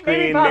 Maybe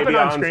off-screen, popping maybe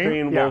on on-screen.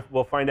 screen. Yeah.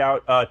 We'll find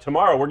out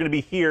tomorrow. We're going to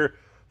be here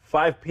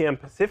 5 p.m.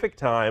 Pacific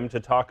time to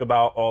talk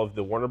about all of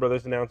the Warner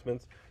Brothers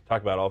announcements,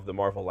 talk about all of the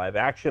Marvel live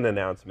action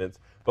announcements.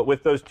 But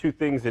with those two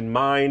things in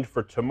mind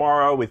for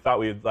tomorrow, we thought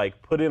we'd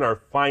like put in our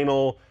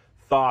final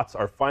thoughts,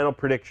 our final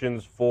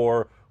predictions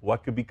for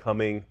what could be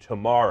coming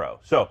tomorrow.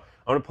 So I'm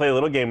going to play a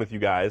little game with you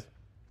guys.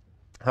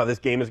 How this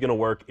game is going to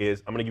work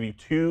is I'm going to give you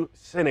two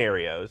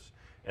scenarios,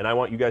 and I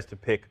want you guys to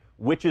pick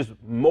which is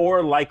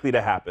more likely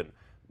to happen.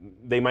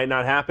 They might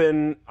not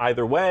happen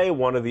either way,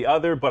 one or the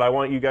other, but I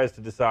want you guys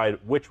to decide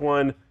which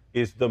one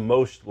is the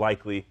most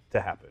likely to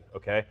happen,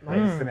 okay?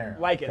 Scenario.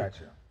 Like it.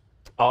 Gotcha.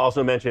 I'll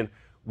also mention,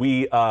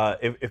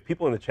 if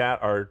people in the chat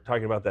are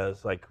talking about that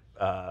as like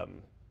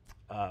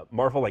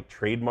Marvel like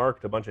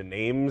trademarked a bunch of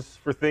names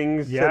for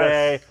things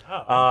today.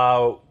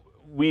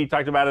 We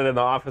talked about it in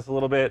the office a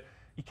little bit.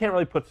 You can't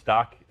really put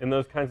stock in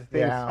those kinds of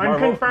things. Yeah.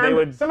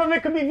 Unconfirmed. Some of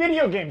it could be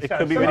video game stuff. It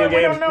could be Some video of it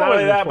we games. don't know Not what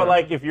only it's that, but for.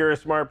 like if you're a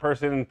smart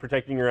person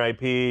protecting your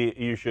IP,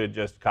 you should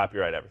just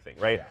copyright everything,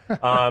 right?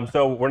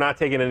 So we're not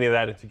taking any of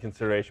that into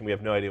consideration. We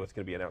have no idea what's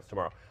going to be announced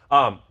tomorrow.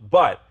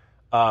 But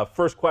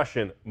first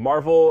question,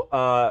 Marvel,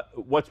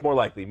 what's more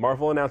likely?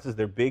 Marvel announces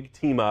their big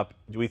team up.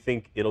 Do we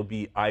think it'll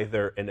be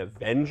either an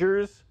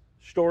Avengers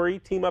story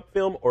team up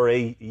film or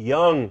a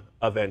Young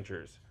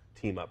Avengers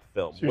team up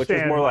film? So Which is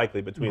saying more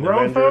likely between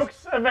grown Avengers,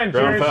 folks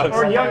Avengers grown folks,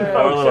 or young or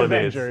folks little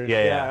dudes? Avengers?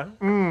 Yeah.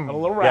 A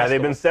little Yeah, rascal.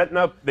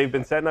 they've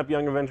been setting up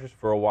Young Avengers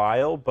for a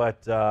while,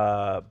 but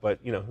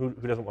you know, who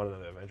doesn't want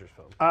another Avengers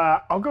film?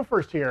 I'll go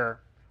first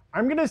here.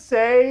 I'm gonna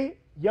say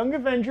Young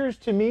Avengers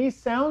to me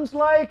sounds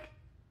like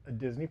a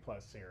Disney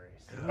Plus series.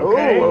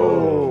 Okay?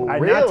 Ooh,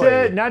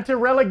 really? Not to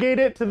relegate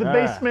it to the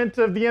basement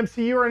of the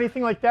MCU or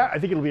anything like that. I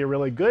think it'll be a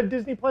really good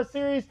Disney Plus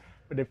series,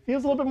 but it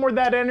feels a little bit more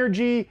that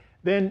energy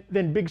than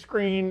big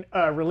screen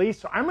release.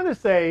 So I'm gonna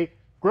say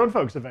grown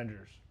folks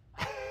Avengers.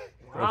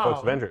 Grown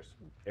folks Avengers.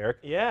 Eric?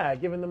 Yeah,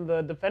 giving them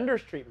the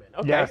Defenders treatment.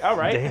 Okay, Yes. all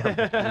right. Damn,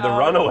 the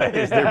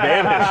Runaways, they're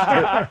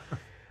banished.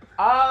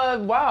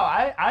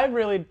 Wow, I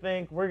really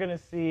think we're going to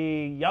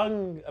see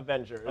Young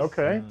Avengers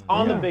Okay.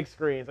 on the big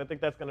screens. I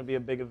think that's going to be a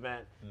big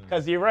event.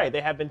 Because you're right,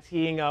 they have been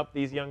teeing up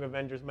these Young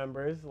Avengers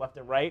members left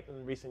and right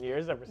in recent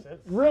years ever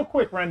since. Real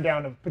quick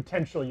rundown of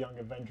potential Young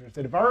Avengers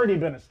that have already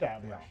been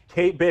established.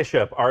 Kate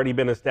Bishop, already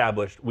been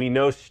established. We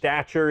know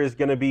Stature is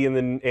going to be in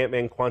the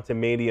Ant-Man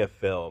Quantumania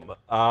film.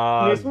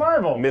 Miss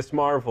Marvel. Miss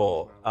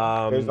Marvel.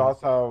 There's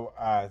also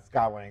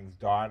Scott Lang's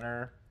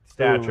daughter.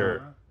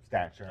 Stature.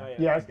 Stature. Oh, yeah.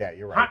 Yes. Yeah,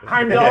 you're right.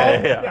 Heimdall.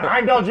 Yeah.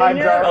 Heimdall Jr.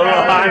 Heimdall.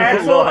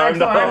 Axel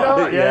Heimdall.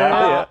 Heimdall.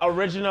 Yeah.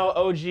 Original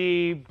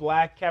OG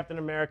Black Captain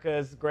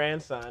America's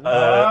grandson.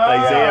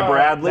 Isaiah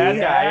Bradley. That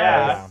guy,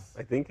 yeah.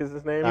 I think is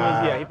his name.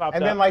 He popped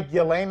and up. then like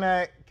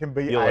Yelena can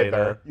be Yelena.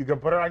 either. You can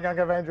put her on Young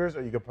Avengers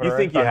or you can put You her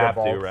think in you have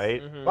to, Thunderbolts.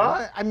 right?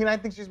 Well, I mean, I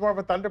think she's more of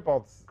a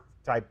Thunderbolts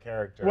type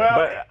character. Well,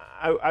 But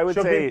I would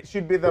say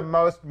she'd be the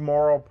most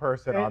moral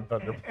person on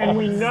Thunderbolts. And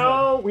we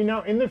know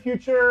in the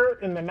future,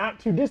 in the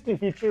not too distant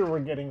future, we're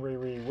getting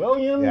Riri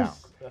Williams. Yeah.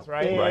 That's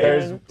right. And- Right.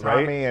 There's Right.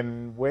 Tommy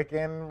and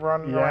Wiccan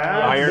running Yeah.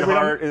 around.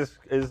 Ironheart is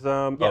you just That's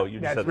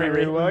said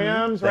Riri that.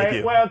 Williams, Thank right?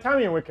 you. Well,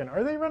 Tommy and Wiccan,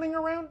 are they running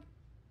around?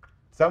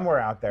 Somewhere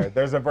out there.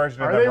 There's a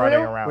version of Are them they running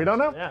real? around. We don't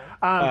know.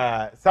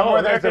 Yeah.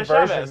 Somewhere there's a America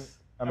version. Chavez.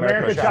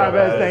 America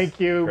Chavez, thank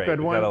you. Great. Good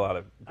We've one. got a lot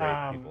of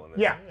great people in this.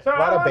 Yeah, so a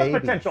lot of lot of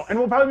babies. potential. And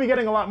we'll probably be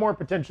getting a lot more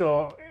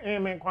potential.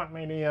 Ant-Man,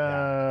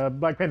 Quantumania,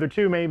 Black Panther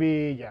 2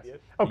 maybe, yes.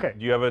 Okay.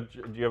 Do you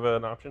have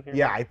an option here?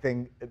 Yeah, I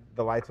think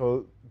the lights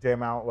will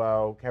dim out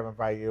low. Kevin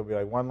Feige will be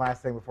like, one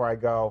last thing before I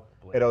go.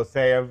 It'll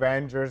say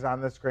Avengers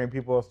on the screen.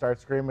 People will start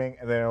screaming,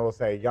 and then it will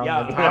say Young.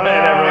 Young. And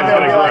everyone's they'll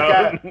gonna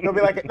be like, they'll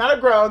be like, not a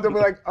groan. They'll be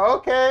like,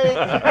 okay.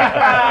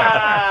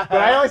 But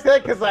I only say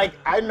that because like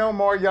I know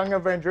more Young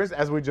Avengers,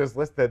 as we just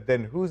listed,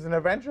 than who's an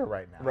Avenger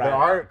right now. Right. There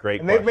are,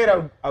 Great and they've made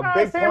a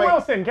big Sam point.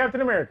 Wilson,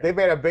 Captain America. They've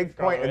made a big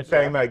point in Witch,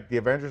 saying yeah. like the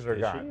Avengers are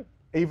Is gone.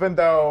 Even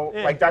though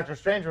Yeah. like Doctor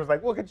Strange was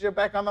like, we'll get you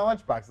back on the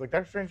lunchbox. Like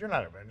Doctor Strange, you're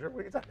not an Avenger. What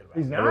are you talking about?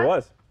 He's Never not?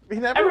 was. He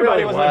never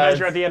Everybody really was an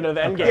Avenger at the end of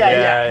the Endgame.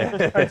 Yeah.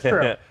 That's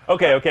true.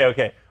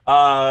 Okay.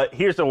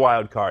 Here's a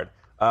wild card.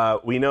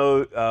 We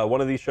know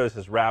one of these shows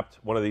has wrapped.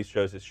 One of these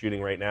shows is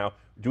shooting right now.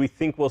 Do we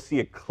think we'll see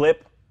a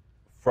clip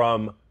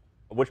from,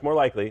 which more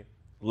likely,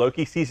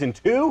 Loki season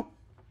 2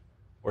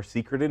 or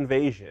Secret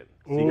Invasion?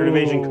 Secret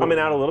Invasion coming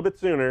out a little bit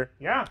sooner,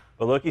 Yeah,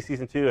 but Loki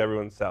season 2,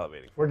 everyone's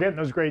salivating. we're getting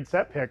those great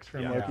set picks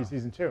from Loki Yeah.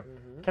 season 2.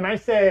 Can I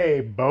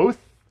say both?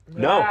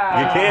 No, you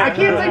can't. I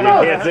can't say You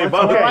both. can't say What's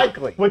both. more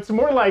likely? What's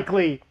more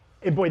likely?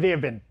 Boy, they have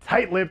been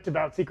tight-lipped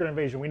about Secret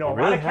Invasion. We know a lot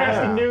really of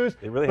casting have. news,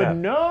 They really but have.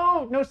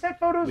 no set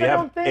photos. We I have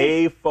don't think.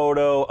 a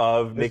photo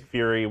of Nick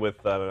Fury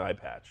with an eye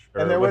patch,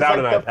 or And there was without like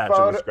an eye the patch and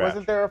photo. a scratch.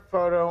 Wasn't there a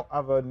photo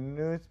of a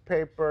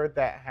newspaper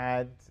that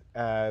had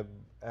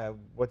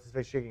what's his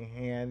face shaking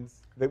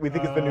hands? That we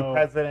think is the new Oh.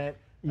 president.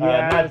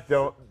 Yes. Not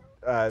Dylan.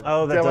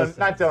 Oh, that Dylan, does-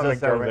 not Dylan does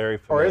sound McDermott. very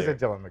Or is familiar. it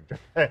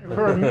Dylan McDermott?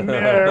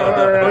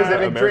 Or, Or is it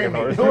American McDreamy?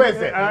 Horror Who is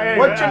it? Story.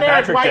 What generic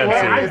Patrick white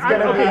Dempsey. man is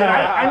going to be?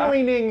 I'm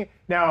leaning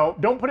now.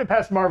 Don't put it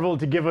past Marvel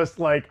to give us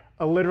like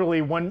a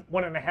literally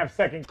 1.5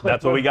 second clip.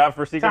 That's what we got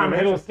for Secret Tom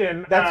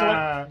Invasion.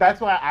 Hiddleston.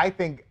 That's why I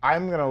think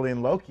I'm gonna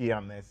lean Loki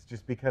on this,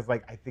 just because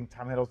like I think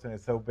Tom Hiddleston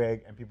is so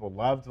big and people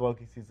loved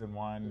Loki season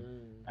 1,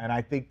 and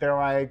I think they're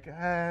like,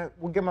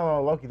 we'll give them a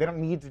little Loki. They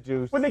don't need to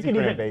do Well, Secret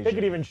Invasion. they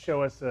could even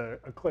show us a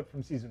clip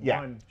from season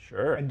 1.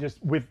 Sure. And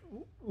just with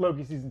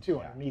Loki season 2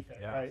 underneath it,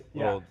 Yeah. right?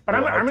 Little- But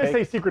I'm little going to outtake.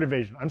 say Secret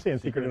Invasion. I'm saying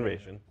Secret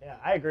Invasion. Yeah,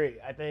 I agree.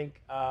 I think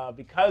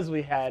because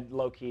we had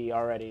Loki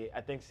already,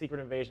 I think Secret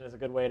Invasion is a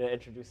good way to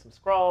introduce some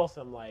Skrull,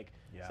 some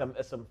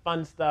some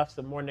fun stuff,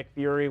 some more Nick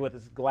Fury with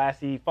his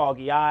glassy,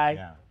 foggy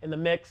eye in the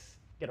mix.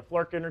 Get a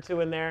Flurkin or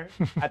 2 in there.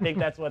 I think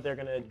that's what they're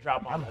gonna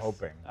drop on I'm us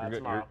hoping.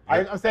 tomorrow.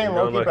 I'm saying You're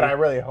going Loki, but Loki? I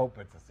really hope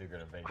it's a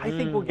Secret Invasion. I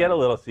think we'll get a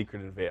little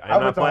Secret Invasion. How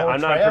about the whole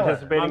I'm not trailer?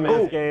 participating in Ooh,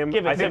 this game.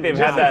 give it I to think me.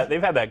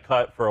 they've had that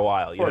cut for a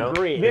while. You know.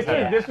 Agreed.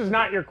 This is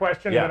not your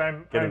question, Yeah,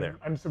 but get in there.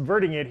 I'm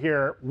subverting it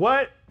here.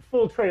 What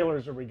full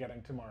trailers are we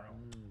getting tomorrow?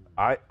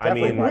 I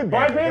Definitely mean,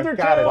 Black Panther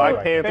Got it. 2, Black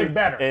they Panther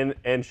better.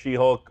 and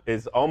She-Hulk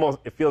is almost.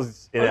 It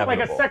feels inevitable.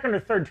 Like a second or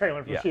third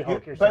trailer for Yeah.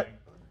 She-Hulk, you're But saying.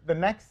 the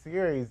next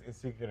series is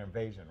Secret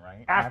Invasion,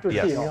 right? After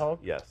Yes.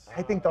 She-Hulk. Yes.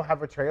 I think they'll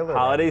have a trailer.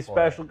 Holiday ready for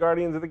special it.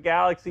 Guardians of the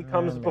Galaxy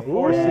comes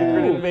before Ooh.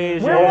 Secret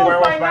Invasion.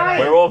 Werewolf by Night.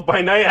 Werewolf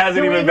by Night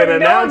hasn't Do we even been know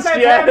announced that's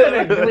yet.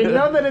 happening? Do we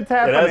know that it's It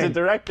happening? has a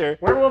director.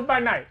 Werewolf by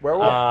Night.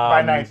 Werewolf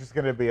by Um, Night is just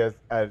going to be an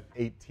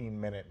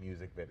 18-minute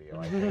music video.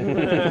 I think.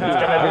 It's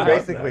going to be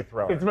basically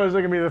Thriller. It's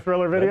mostly going to be the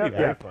Thriller video? That'd be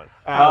very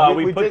fun.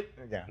 we put.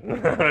 did, yeah. You're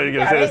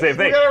gonna say the same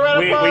thing.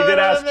 We did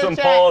ask some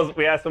polls.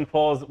 We asked some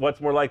polls.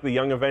 What's more likely,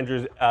 Young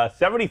Avengers?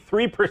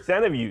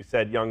 73% of you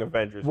said Young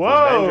Avengers. to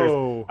Whoa.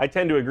 Avengers. I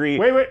tend to agree.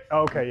 Wait.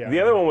 Okay, yeah. The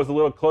other one was a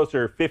little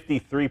closer.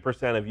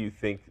 53% of you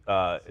think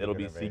it'll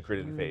be Invasion. Secret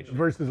Invasion.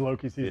 Versus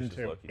Loki season Versus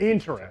 2. Loki season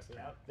Interesting.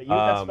 The youth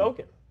has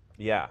spoken.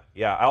 Yeah.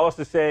 I'll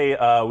also say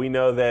we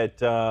know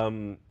that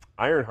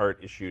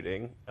Ironheart is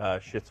shooting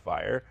Shit's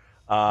Fire.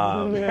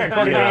 According to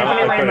Anthony Anthony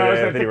Ramos,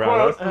 that's Anthony a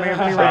Ramos. quote from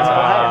Anthony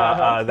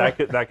Ramos.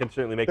 That could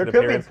certainly make There an could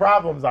be appearance.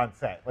 problems on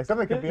set. Like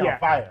something could be on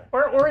fire.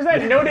 Or is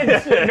that noted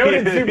It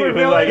super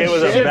was like it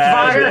was a Shit's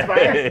bad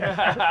fire?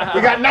 day.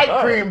 We got Night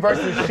Cream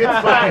versus Shit's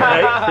Fire.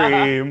 Night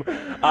cream.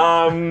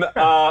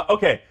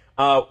 Okay.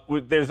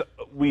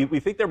 We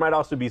think there might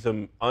also be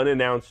some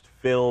unannounced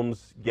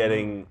films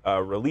getting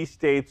release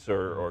dates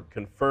or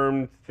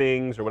confirmed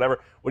things or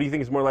whatever. What do you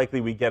think is more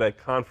likely? We get a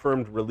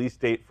confirmed release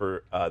date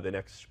for the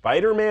next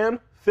Spider-Man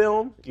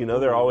film. You know,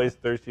 they're always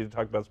thirsty to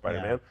talk about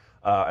Spider-Man,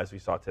 as we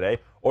saw today.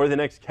 Or the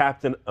next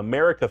Captain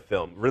America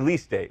film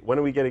release date. When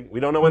are we getting? We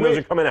don't know when those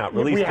are coming out.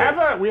 Release We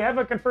date. have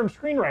a confirmed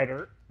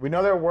screenwriter We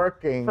know they're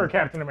working for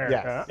Captain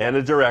America. Yes. And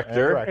a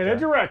director. And a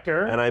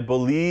director. And I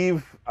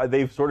believe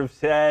they've sort of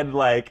said,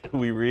 like,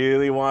 we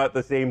really want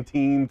the same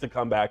team to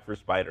come back for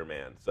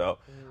Spider-Man. So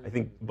I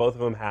think both of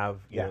them have,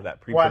 you know, that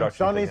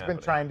pre-production Well, thing Sony's been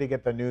happening. tgoing to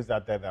get the news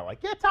out there that like,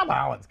 yeah, Tom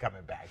Holland's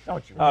coming back.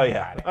 Don't you Oh, worry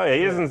yeah. about it. Oh, yeah.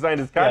 He hasn't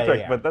signed his contract,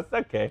 yeah. but that's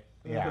okay.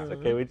 Yeah. That's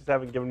okay. We just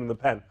haven't given him the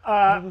pen.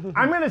 I'm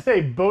going to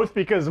say both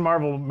because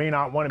Marvel may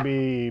not want to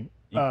be This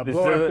blowing up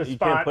isn't- the you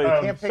can't spot play-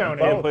 of can't pick Sony. Can't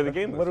both. play the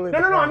game. Literally No,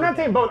 the I'm not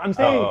saying both. I'm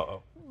saying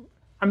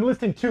I'm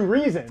listing two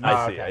reasons.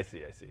 I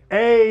see.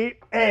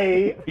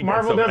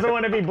 Marvel so doesn't mad.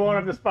 want to be blowing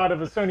up the spot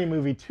of a Sony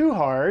movie too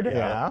hard.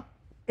 Yeah.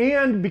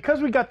 And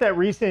because we got that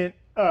recent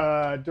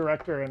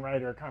director and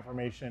writer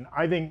confirmation,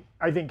 I think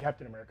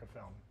Captain America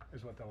film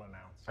is what they'll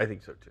announce. I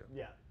think so, too.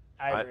 Yeah,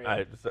 I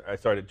agree. I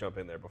started to jump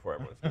in there before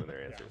everyone's giving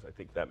their answers. I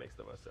think that makes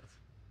the most sense.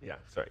 Yeah,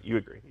 sorry. You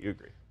agree.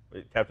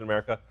 Wait, Captain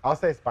America? I'll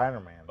say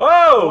Spider-Man.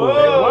 Oh!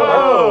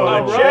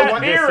 Whoa! Chat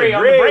theory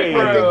on the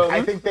Breakroom.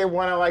 I think they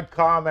want to like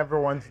calm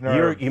everyone's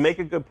nerves. You make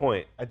a good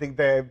point. I think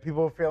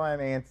people are feeling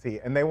antsy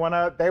and they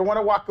wanna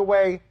walk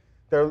away.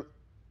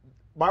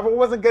 Marvel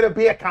wasn't gonna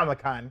be at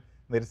Comic-Con.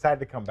 They decided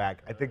to come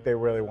back. I think they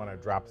really want to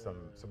drop some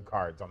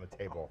cards on the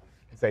table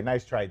and say,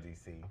 "Nice try,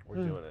 DC. We're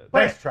doing it.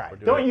 Nice try."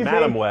 Don't you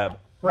Madam think, Web.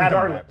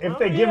 regardless, Madam if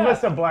they give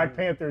us a Black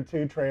Panther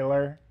 2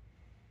 trailer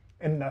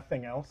and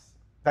nothing else,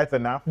 That's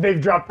enough. they've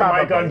dropped the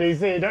mic on Probably.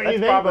 DC, don't you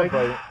That's think?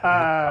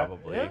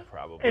 probably.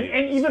 Probably.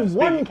 And even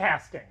one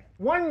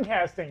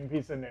casting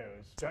piece of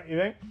news, don't you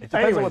think? It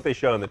depends on what they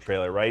show in the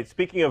trailer, right?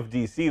 Speaking of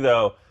DC,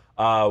 though,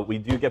 we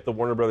do get the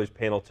Warner Brothers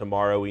panel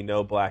tomorrow. We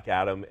know Black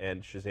Adam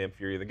and Shazam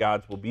Fury of the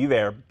Gods will be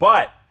there.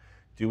 But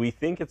do we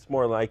think it's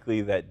more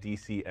likely that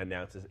DC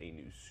announces a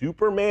new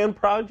Superman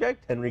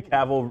project? Henry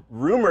Cavill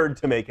rumored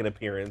to make an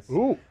appearance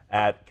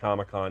at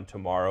Comic-Con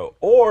tomorrow.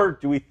 Or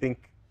do we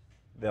think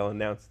they'll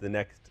announce the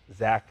next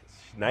Zack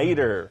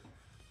Snyder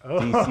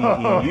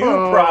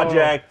DCEU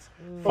project?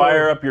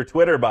 Fire up your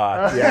Twitter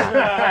bots.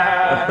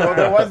 Yeah. Well,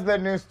 there was the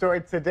news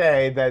story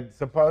today that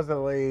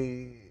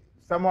supposedly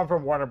someone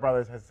from Warner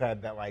Brothers has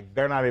said that like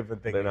they're not even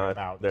thinking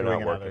about they're doing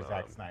not another working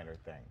Zack on it. Snyder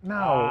thing.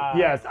 No.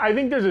 Yes, I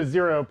think there's a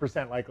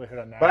 0% likelihood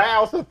on that. But I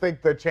also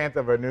think the chance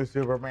of a new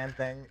Superman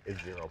thing is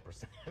 0%.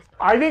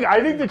 I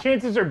think the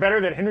chances are better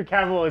that Henry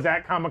Cavill is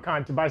at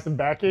Comic-Con to buy some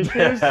back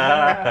issues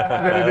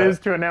than it is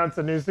to announce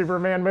a new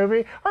Superman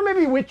movie, or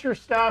maybe Witcher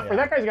stuff. Or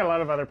that guy's got a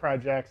lot of other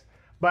projects.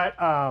 But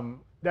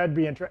That'd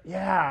be interesting.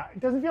 Yeah, it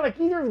doesn't feel like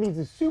either of these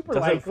is super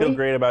Doesn't likely. feel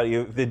great about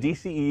you. The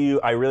DCEU,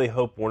 I really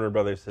hope Warner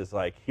Brothers says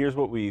like, here's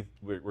what we're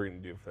going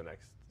to do for the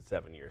next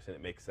 7 years, and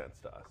it makes sense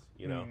to us.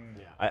 You know,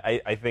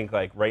 I think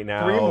like right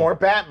now 3 more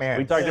Batman.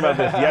 We talked about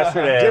this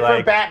yesterday.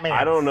 Different like, Batmans.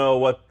 I don't know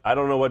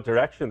what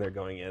direction they're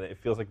going in. It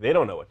feels like they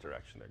don't know what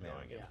direction they're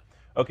going in.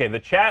 Okay, the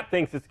chat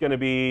thinks it's going to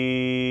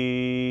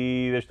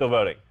be. They're still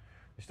voting.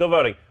 Still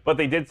voting, but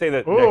they did say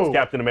that next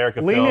Captain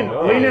America film.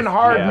 Leaning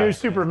hard, new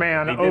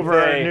Superman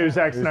over new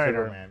Zack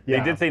Snyder. Superman.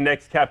 They did say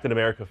next Captain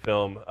America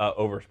film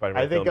over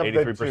Spider-Man I think film, of the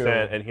 83%, two.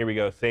 and here we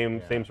go,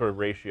 same sort of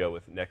ratio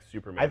with next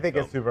Superman. I think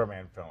film. it's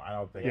Superman film. I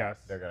don't think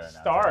they're gonna announce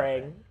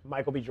Starring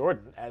Michael B.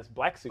 Jordan as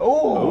Black Suit.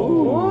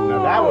 Oh,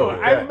 no, that would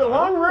be I've good.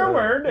 long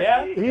rumored.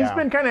 Yeah. He's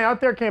been kind of out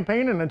there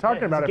campaigning and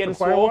talking about it Getting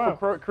for quite a swole while.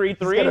 for Creed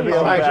 3. gonna be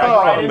He's like, back oh,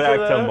 right come into back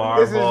the- to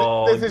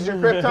Marvel. This is your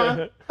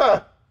Krypton?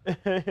 Huh.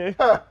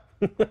 Huh.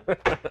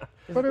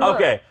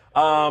 Okay.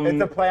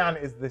 It's a play on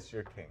 "Is this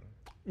your king?"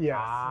 Yes.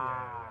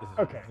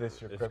 Okay. Is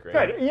this your It's Krypton? great.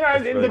 Good. You know,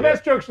 It's the really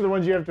best jokes are the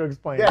ones you have to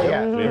explain.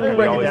 Yeah. We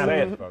Break always it down, say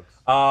it. folks.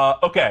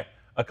 Okay,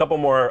 a couple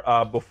more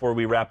before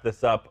we wrap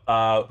this up.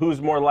 Who's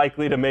more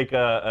likely to make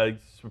a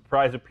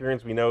surprise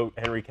appearance? We know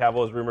Henry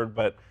Cavill is rumored,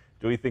 but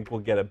do we think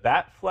we'll get a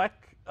Batfleck?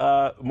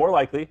 More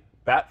likely,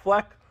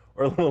 Batfleck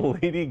or little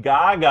Lady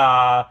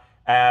Gaga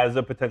as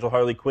a potential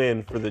Harley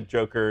Quinn for the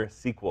Joker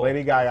sequel?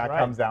 Lady Gaga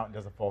comes out and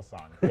does a full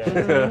song.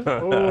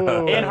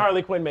 Ooh. And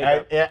Harley Quinn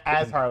makeup.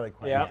 As Harley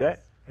Quinn. Yeah. Okay.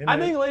 I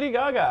think Lady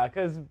Gaga,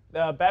 because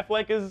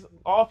Batfleck is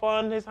off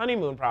on his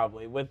honeymoon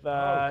probably with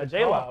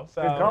J-Lo.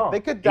 So. Good call. They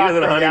could Either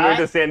than dock the honeymoon guy.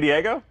 to San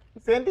Diego?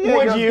 San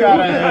Diego's you? got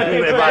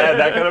a... If I had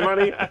that kind of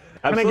money?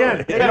 And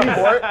again,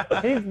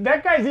 Absolutely.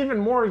 that guy's even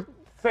more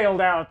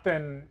sailed out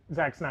than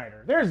Zack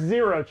Snyder. There's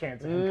zero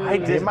chance of him. I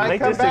might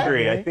come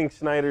disagree. back. I think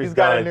Snyder's He's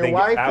got a I new think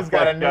wife, he's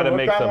got a Affleck's new got to look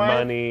make on some life.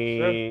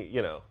 money,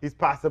 you know. He's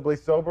possibly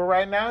sober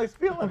right now. He's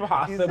feeling it.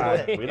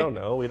 Possibly. We don't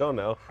know. We don't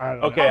know. I don't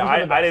know. Okay,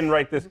 I didn't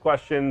write this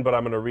question, but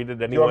I'm going to read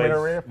it anyways. want me to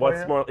read it for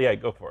What's you? more? Yeah,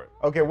 go for it.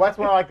 Okay, what's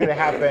more likely to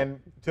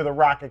happen to The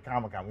Rock at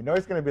Comic-Con? We know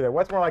he's going to be there.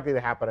 What's more likely to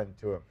happen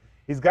to him?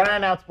 He's going to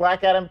announce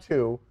Black Adam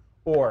 2,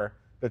 or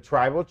the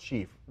Tribal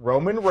Chief,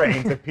 Roman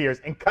Reigns, appears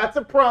and cuts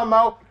a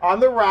promo on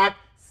The Rock,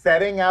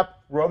 setting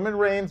up Roman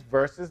Reigns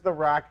versus The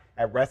Rock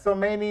at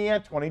WrestleMania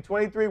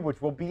 2023,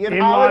 which will be in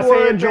Los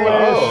Hollywood. Angeles.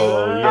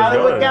 Oh, you're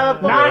Hollywood, good.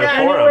 California. Not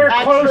anywhere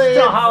close Actually,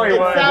 to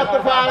Hollywood. It's south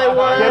of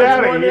Hollywood. Get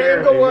outta It's here.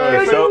 Inglewood.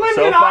 Dude, So- you lived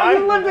SoFi?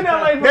 you lived in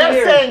LA for They're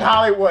years. saying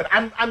Hollywood.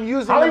 I'm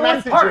using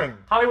Hollywood the Park. messaging.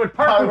 Hollywood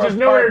Park, Hollywood which is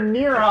nowhere Park.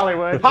 near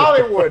Hollywood.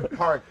 Hollywood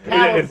Park, It's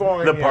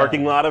California. the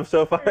parking lot of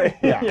SoFi?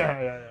 Yeah.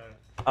 Yeah.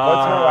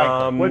 What's more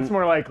likely? What's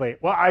more likely?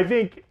 Well, I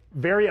think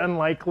very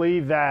unlikely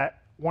that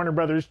Warner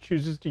Brothers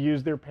chooses to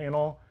use their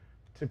panel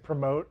to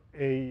promote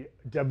a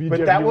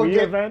WWE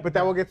event. But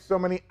that will get so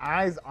many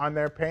eyes on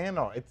their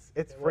panel.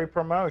 It's free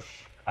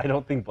promotion. I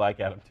don't think Black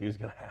Adam 2 is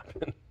going to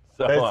happen.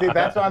 So See,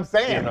 that's what I'm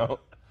saying. You know,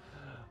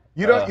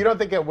 You don't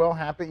think it will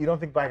happen? You don't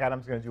think Black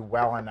Adam's going to do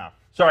well enough?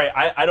 sorry,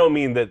 I don't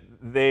mean that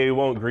they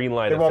won't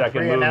greenlight They a won't second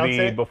pre-announce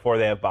movie it? before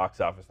they have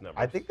box office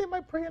numbers. I think they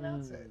might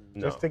pre-announce it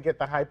No. just to get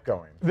the hype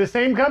going. The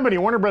same company,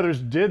 Warner Brothers,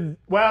 did.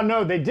 Well,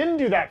 no, they didn't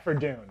do that for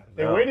Dune.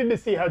 They No. waited to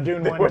see how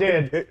Dune 1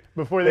 did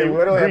before They they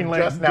literally have greenlit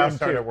just now Dune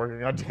started 2.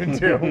 working on Dune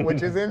 2,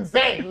 which is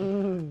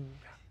insane.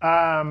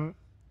 Black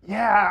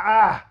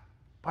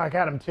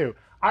Adam 2.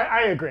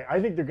 I agree. I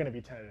think they're going to be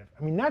tentative.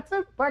 I mean,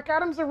 Black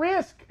Adam's a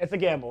risk. It's a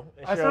gamble.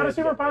 That's not a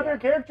super popular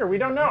character. We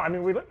don't know. I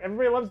mean,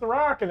 everybody loves The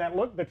Rock, and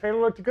the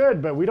trailer looked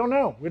good, but we don't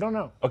know. We don't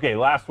know. Okay,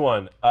 last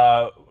one.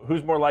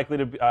 Who's more likely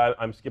to be,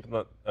 I'm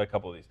skipping a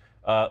couple of these.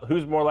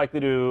 Who's more likely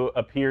to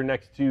appear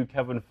next to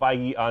Kevin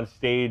Feige on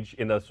stage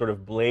in a sort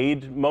of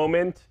Blade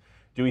moment?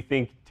 Do we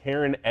think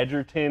Taron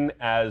Egerton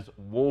as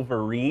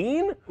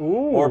Wolverine?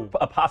 Or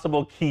a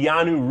possible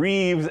Keanu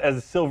Reeves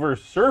as Silver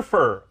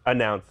Surfer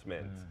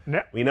announcement? No.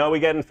 We know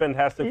we're getting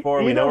Fantastic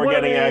Four. We know either we're one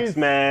of getting these-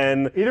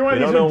 X-Men. Either one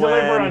We of these don't would know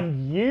deliver when.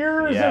 on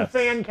years Yes. of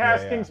fan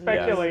casting Yes.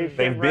 speculation.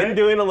 They've right? been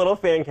doing a little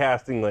fan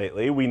casting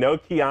lately. We know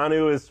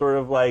Keanu is sort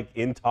of like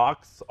in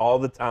talks all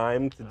the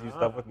time to do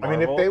stuff with I Marvel.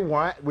 mean, if they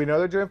want, we know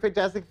they're doing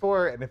Fantastic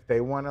Four, and if they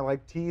want to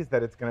like tease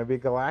that it's going to be a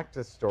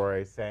Galactus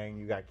story, saying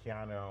you got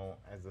Keanu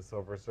as the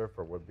Silver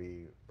Surfer would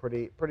be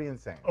pretty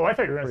insane. Oh, I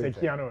thought you were going to say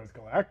Pretty insane. Keanu as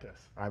Galactus.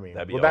 I mean,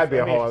 That'd be that'd be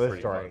a awesome. whole That'd be other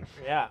pretty story.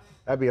 fun. Yeah.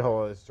 That'd be a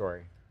whole other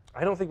story.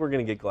 I don't think we're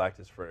gonna get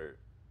Galactus for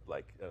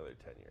like another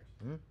 10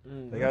 years.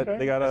 They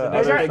Okay.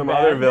 got some They-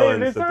 other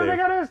villains They that they.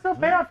 got to still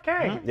pay off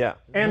Kang. Yeah.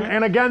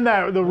 And again,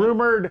 the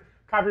rumored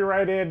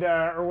copyrighted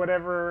or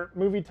whatever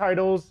movie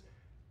titles,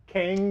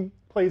 Kang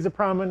plays a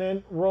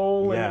prominent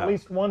role in Yeah. at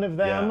least one of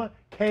them. Yeah.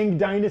 Kang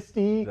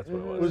Dynasty That's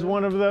what it was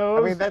one of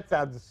those. I mean, that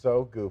sounds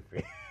so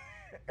goofy.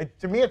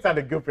 To me, it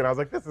sounded goofy, and I was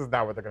like, "This is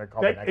not what they're going to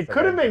call the next." It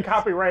could have been Avengers.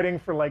 copywriting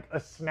for like a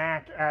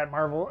snack at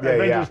Marvel Yeah,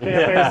 Avengers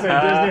yeah. campus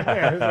at Disney.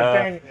 Yeah, it's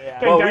like Kang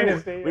Well,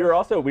 Dynasty.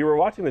 we were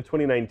watching the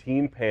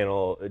 2019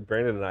 panel,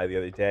 Brandon and I, the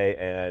other day,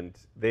 and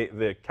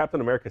the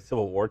Captain America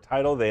Civil War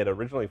title they had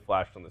originally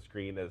flashed on the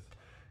screen as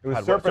It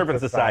was God, Serpent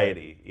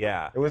Society.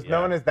 Yeah. It was yeah.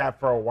 known as that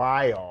for a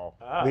while,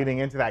 leading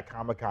into that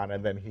Comic-Con,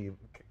 and then he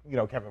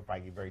Kevin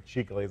Feige very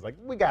cheekily is like,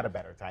 we got a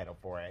better title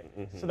for it.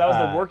 So that was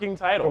the working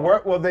title.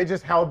 Well, they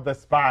just held the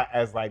spot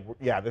as like,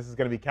 this is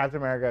going to be Captain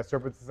America,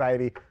 Serpent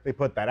Society. They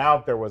put that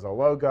out. There was a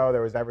logo.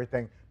 There was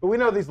everything. But we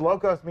know these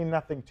logos mean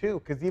nothing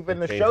too, because even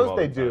the shows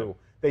they do,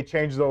 they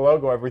change the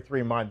logo every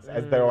 3 months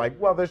as they're like,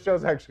 well, this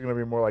show's actually going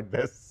to be more like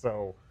this,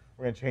 so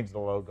we're going to change the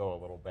logo a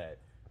little bit.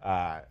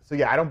 So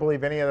yeah, I don't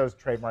believe any of those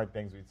trademark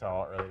things we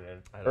saw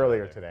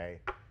earlier today.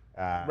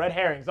 Red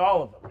herrings,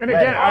 all of them. And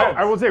again,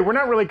 I will say we're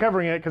not really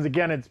covering it because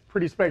again, it's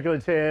pretty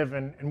speculative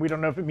and we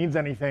don't know if it means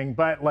anything.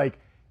 But like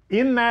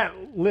in that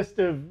list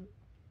of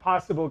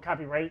possible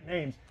copyright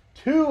names,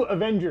 2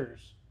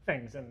 Avengers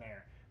things in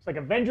there. It's like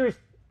Avengers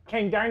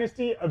Kang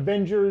Dynasty,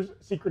 Avengers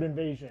Secret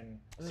Invasion.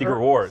 Secret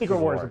Wars. Secret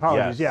Wars,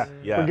 apologies, Yes.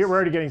 yeah. Yes. We're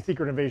already getting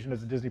Secret Invasion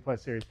as a Disney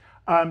Plus series.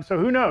 So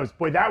who knows?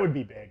 Boy, that would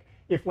be big.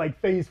 If like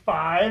Phase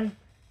 5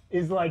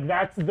 is like,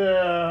 that's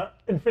the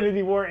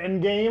Infinity War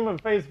Endgame of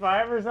Phase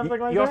 5 or something like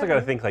that? You also got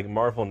to think like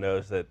Marvel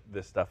knows that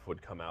this stuff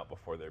would come out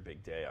before their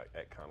big day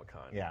at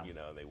Comic-Con. Yeah.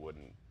 And they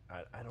wouldn't.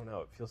 I don't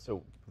know. It feels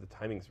so. The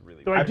timing's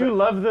really. So I do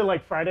love the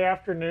like Friday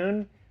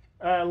afternoon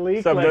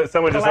leak. Someone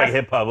just like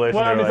hit publish.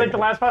 Well, and it's they're like the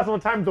last possible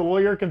time the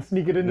lawyer can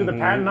sneak it into the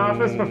patent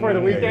office before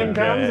the weekend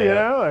comes.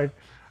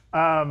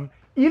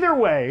 Either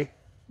way,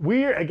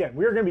 we're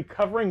going to be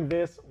covering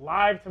this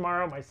live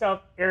tomorrow.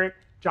 Myself, Eric,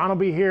 John will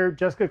be here.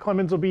 Jessica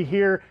Clemens will be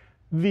here.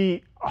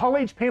 The Hall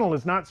H panel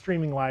is not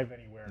streaming live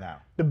anywhere. No.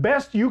 The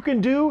best you can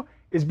do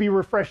is be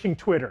refreshing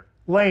Twitter.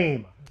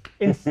 Lame.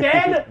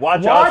 Instead,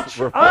 watch us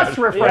us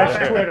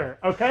refresh Twitter.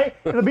 Okay?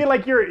 It'll be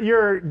like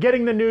you're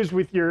getting the news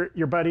with your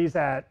buddies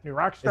at New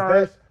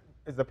Rockstars.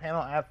 Is the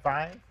panel at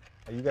 5?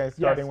 Are you guys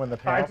starting when the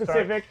panel 5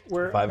 starts? Pacific.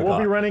 We'll 5 be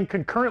o'clock. running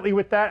concurrently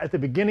with that. At the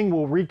beginning,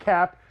 we'll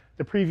recap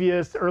the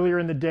previous, earlier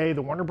in the day,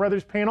 the Warner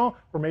Brothers panel,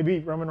 where maybe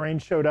Roman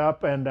Reigns showed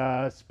up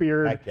and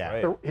speared Heck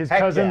yeah. his Heck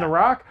cousin, yeah. The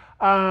Rock.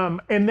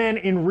 And then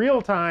in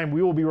real time,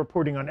 we will be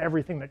reporting on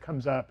everything that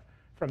comes up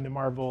from the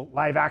Marvel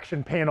live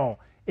action panel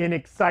in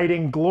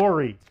exciting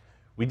glory.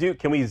 We do.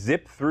 Can we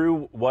zip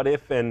through What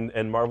If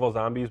and Marvel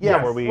Zombies Yes,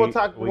 before we we'll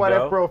talk we What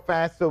go? If real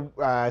fast. So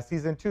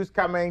season 2's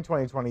coming,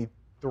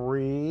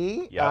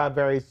 2023, Yep.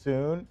 very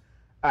soon.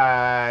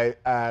 We're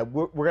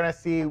gonna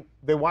see.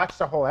 They watched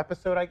the whole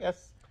episode, I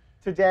guess,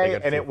 today, got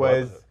to and see it the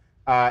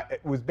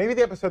full was maybe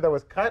the episode that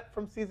was cut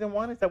from season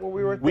 1. Is that what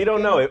we were thinking? We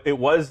don't know. It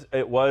was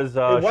Sharon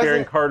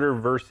wasn't- Carter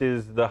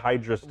versus the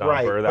Hydra Stomper.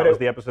 Right, that but was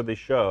the episode they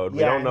showed. We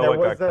don't know there what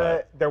was got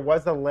cut. There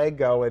was a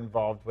Lego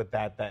involved with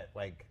that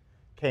like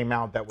came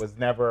out that was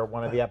never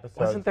one of the episodes.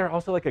 Wasn't there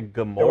also like a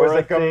There was Gamora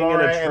like thing in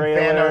Gamora a and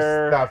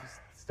trailer? Thanos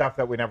stuff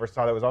that we never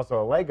saw. That was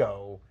also a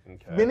Lego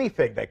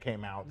minifig that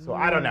came out. So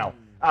I don't know.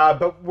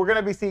 But we're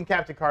gonna be seeing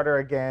Captain Carter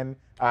again,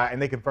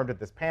 and they confirmed at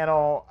this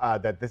panel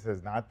that this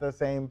is not the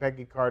same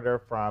Peggy Carter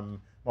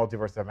from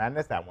Multiverse of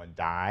Madness. That one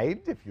died,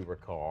 if you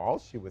recall.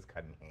 She was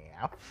cut in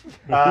half.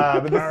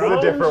 But this is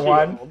a different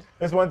one.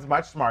 This one's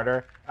much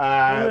smarter.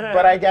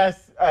 But I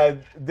guess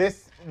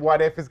this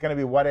What If is going to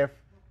be What If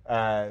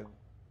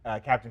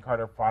Captain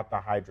Carter fought the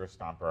Hydra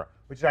Stomper,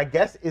 which I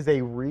guess is a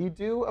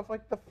redo of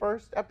like the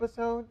first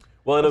episode.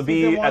 Well, it'll of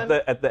be season at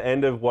one. the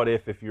end of What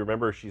If you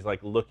remember, she's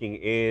like looking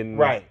in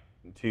Right.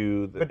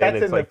 to the. But that's and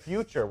it's in like, the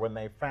future when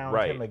they found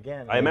right. him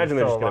again. I and imagine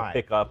he's they're still just going to alive.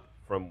 pick up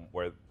from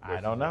where. I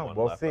don't know. season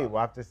We'll 1 left see. off.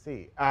 We'll have to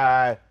see.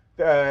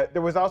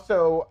 There was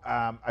also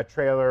a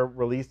trailer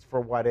released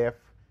for What If,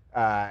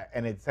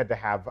 and it said to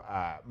have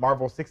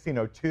Marvel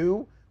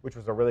 1602, which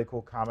was a really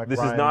cool comic. This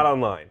run. is not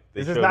online.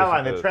 They This is showed not us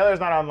online. at The trailer's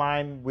not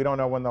online. We don't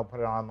know when they'll put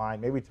it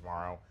online. Maybe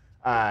tomorrow.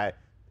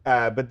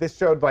 But this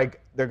showed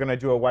like they're going to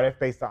do a What If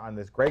based on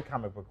this great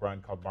comic book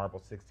run called Marvel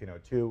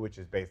 1602, which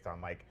is based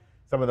on like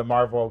some of the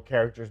Marvel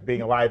characters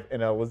being alive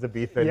in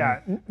Elizabethan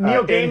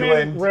Neil Gaiman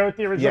England. wrote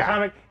the original Yeah.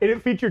 comic.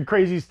 It featured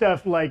crazy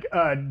stuff like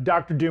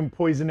Dr. Doom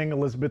poisoning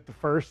Elizabeth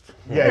I.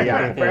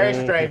 Yeah. Very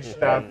strange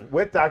stuff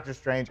with Doctor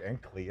Strange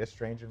and Clea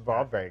Strange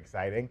involved. Very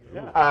exciting.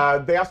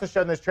 They also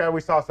showed in this trailer,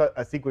 we saw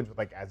a sequence with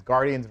like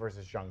Asgardians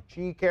versus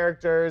Shang-Chi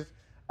characters.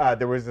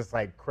 There was this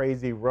like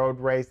crazy road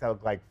race that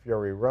looked like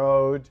Fury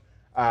Road.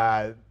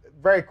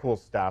 Very cool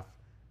stuff.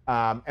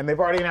 And they've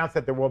already announced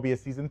that there will be a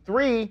season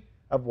 3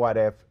 of What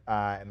If,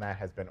 and that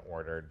has been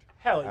ordered.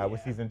 Hell yeah. With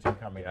season 2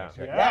 coming next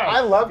year. Yeah, I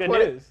loved good What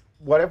If. news.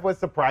 What If was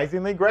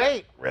surprisingly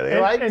great. Really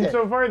liked And it.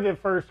 so far, the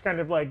first kind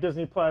of like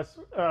Disney Plus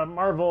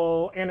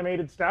Marvel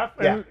animated stuff,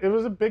 and it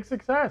was a big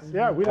success.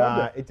 Yeah, we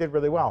loved it. It did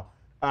really well.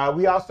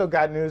 We also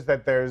got news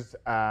that there's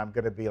going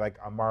to be like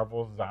a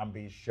Marvel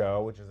Zombies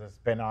show, which is a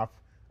spin-off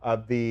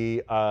of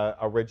the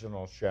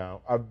original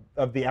show,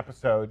 of the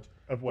episode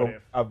Of What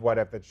If. Of What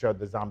If that showed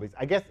the zombies.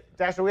 I guess,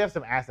 Dasher, we have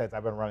some assets.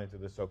 I've been running through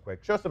this so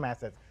quick. Show some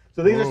assets.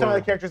 So these are some of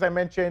the characters I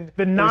mentioned.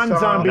 The We saw-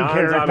 non-zombie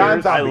characters.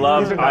 Non-zombies. I Non-zombies.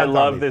 love. These are I love.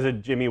 non-zombies. There's a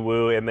Jimmy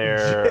Woo in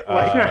there.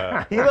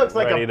 He looks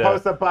like ready a to-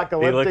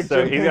 post-apocalyptic He looks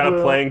so. Jimmy He's got a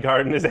Woo. playing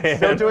card in his hand.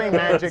 Still doing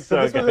magic.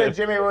 So this was a good.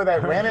 Jimmy Woo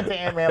that ran into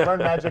Ant-Man,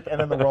 learned magic, and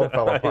then the world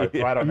fell apart.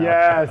 So I don't know.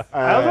 Yes.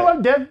 I also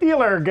love Death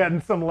Dealer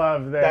getting some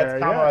love there. That's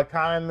Kamala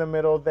Khan in the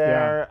middle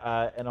there,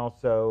 and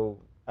also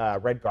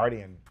Red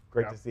Guardian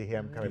Great to see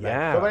him coming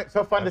Yeah, back.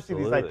 So fun to see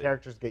these like absolutely.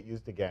 characters get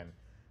used again.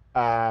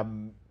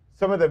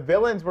 Some of the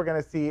villains we're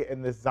gonna see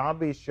in this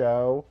zombie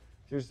show.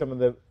 Here's some of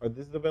the. Are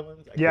these the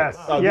villains? Yes.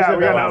 Oh, these Yeah, are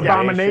we got villains.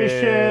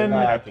 Abomination,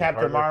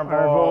 Captain Marvel.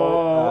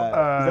 Marvel,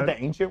 Is that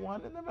the ancient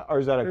one in them, or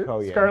is that a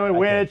Koya? Scarlet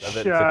Witch,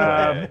 It's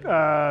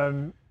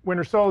a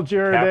Winter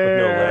Soldier. Cap with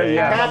no there. legs.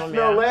 Yeah. Cap's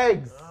no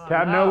legs.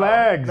 Cap no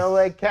legs. No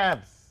leg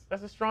caps.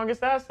 That's the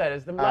strongest asset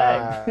is them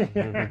legs.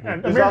 And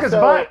There's America's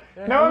also-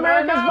 butt. No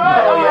America's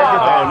butt. Oh,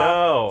 yeah, Oh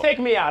no. Take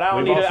me out. I don't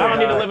We've need also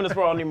to got- live in this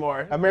world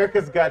anymore.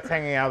 America's guts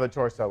hanging out of the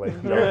torso, ladies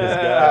and America's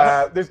gentlemen.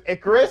 guts. There's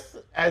Icarus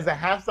as a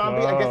half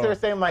zombie. I guess they Whoa. were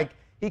saying like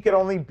he could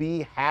only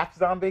be half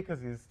zombie because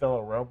he's still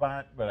a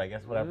robot, but I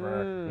guess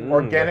whatever that's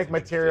organic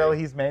material interesting.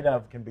 he's made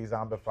of can be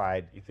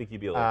zombified. You think he'd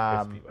be a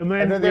little crispy? And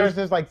And then there's-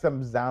 there's like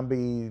some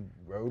zombie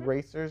road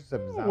racers,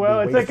 some zombie. Well,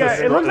 it's like wasters.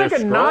 it looks like a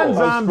There's Skrulls.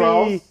 non-zombie.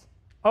 Skrulls.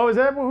 Oh, is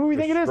that who we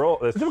think it is?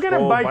 Skrull- It's some kind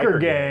of Skrull biker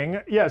biker gang.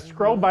 gang. Yeah,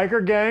 Skrull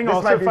biker gang, This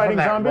might also be fighting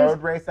from that zombies.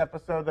 road race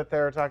episode that they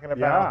were talking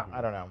about. Yeah. I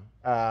don't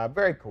know.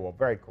 Very cool.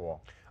 Very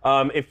cool.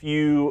 If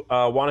you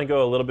want to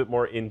go a little bit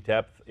more in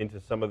depth into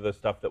some of the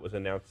stuff that was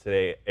announced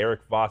today, Eric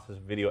Voss's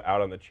video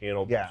out on the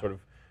channel, Yeah. sort of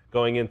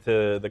going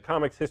into the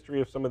comics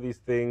history of some of these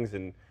things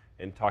and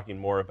talking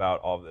more about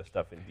all of this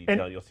stuff in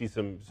detail. And- You'll see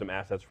some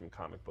assets from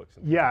comic books.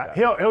 And Yeah, things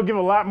like that. he'll give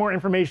a lot more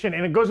information,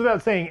 and it goes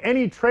without saying,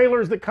 any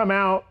trailers that come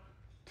out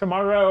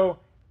tomorrow,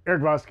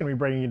 Eric Voss is going to be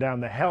breaking down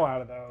the hell out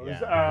of those,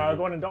 Yeah.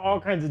 going into all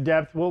kinds of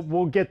depth.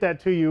 We'll get that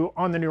to you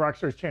on the New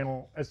Rockstars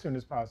channel as soon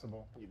as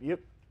possible. Yep.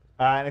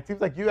 And it seems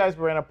like you guys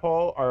were in a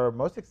poll are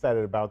most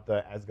excited about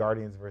the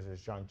Asgardians versus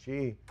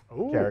Shang-Chi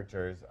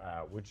characters,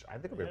 which I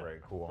think will be very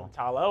cool.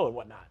 Talo and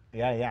whatnot.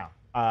 Yeah.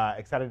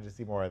 Excited to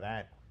see more of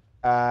that.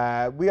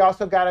 We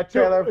also got a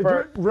trailer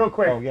for. Real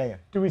quick, Oh, yeah.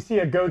 do we see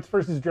a goats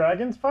versus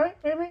dragons fight,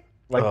 maybe?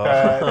 Like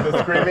the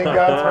screaming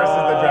goats versus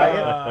the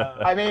dragon.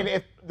 I mean,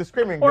 if the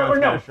screaming goats. Or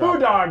no, gotta show up.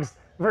 food dogs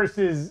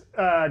versus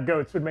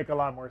goats would make a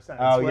lot more sense.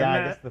 Oh wouldn't yeah, I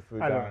it? guess the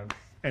food I don't know. dogs.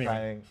 Anyway.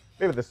 Fighting.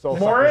 Maybe the soul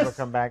suckers will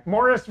come back.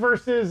 Morris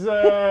versus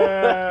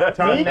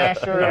Tom Meek?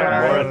 Nasher.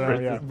 Yeah,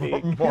 Morris yeah. versus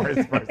Meek.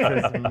 Morris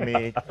versus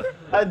Meek.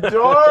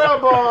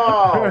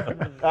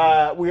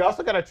 Adorable. We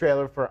also got a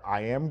trailer for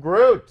I Am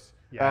Groot.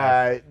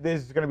 Yes.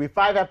 This is going to be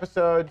 5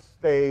 episodes.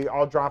 They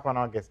all drop on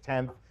August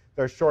 10th.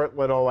 They're short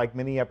little like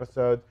mini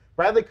episodes.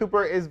 Bradley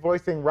Cooper is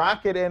voicing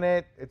Rocket in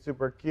it. It's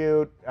super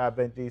cute.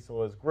 Vin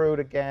Diesel is Groot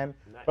again.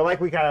 Nice. But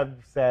like we kind of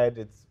said,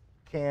 it's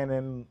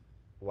canon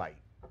light.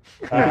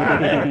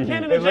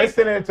 Canon It lives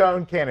in adjacent. its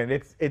own canon.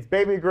 It's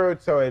Baby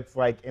Groot, so it's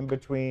like in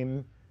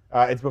between.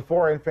 It's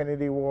before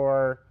Infinity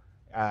War.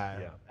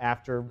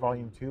 After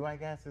Volume 2, I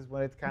guess, is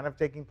when it's kind of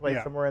taking place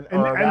Yeah. somewhere in,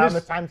 And- or and around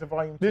this- the times of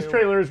Volume 2. This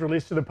trailer is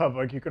released to the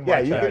public. You can Yeah,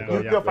 watch you that.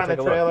 can go find the take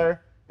a look.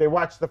 trailer. They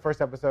watched the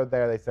first episode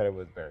there. They said it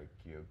was very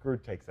cute.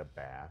 Groot takes a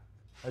bath.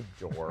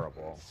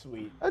 Adorable.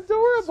 Sweet.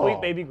 Adorable.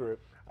 Sweet baby Groot.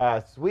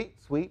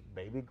 Sweet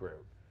baby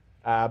Groot.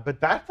 But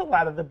that's a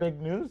lot of the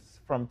big news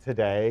from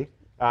today.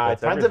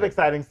 That's Tons of everything.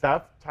 exciting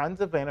stuff. Tons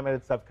of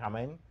animated stuff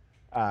coming.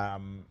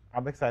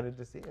 I'm excited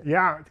to see it.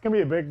 Yeah, it's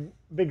gonna be a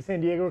big San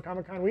Diego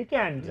Comic-Con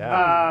weekend.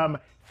 Yeah.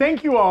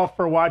 Thank you all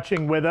for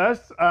watching with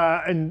us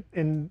and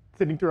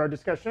sitting through our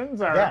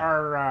discussions.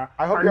 Our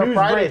I hope our your news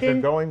Fridays breaking.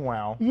 are going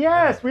well.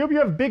 Yes, we hope you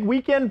have big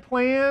weekend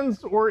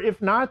plans, or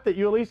if not, that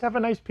you at least have a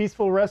nice,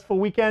 peaceful, restful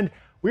weekend.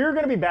 We are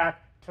going to be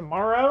back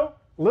tomorrow,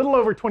 a little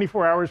over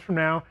 24 hours from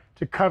now,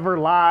 to cover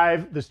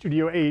live the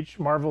Studio H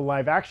Marvel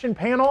live action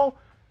panel,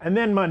 and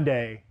then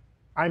Monday.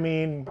 I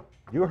mean,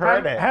 You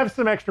heard it. have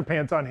some extra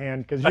pants on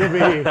hand because you'll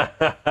be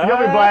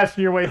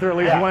blasting your way through at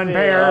least one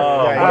pair.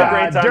 Oh, Yeah, what yeah. a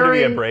great time to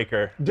be a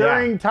breaker.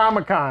 During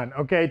Tomicon,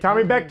 okay?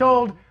 Tommy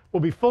Bechtold will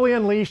be fully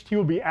unleashed. He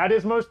will be at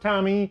his most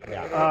Tommy.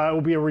 It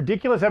will be a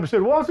ridiculous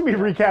episode. We'll also be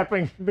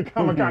recapping the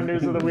Comic-Con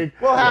news of the week.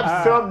 We'll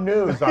have some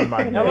news on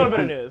Monday. A little bit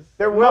of news.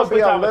 There will Mostly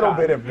be a Comic-Con. little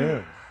bit of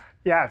news.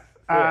 Yes.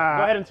 Go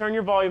ahead and turn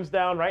your volumes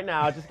down right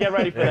now. Just get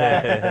ready for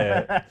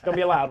that. It's going to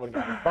be a loud one,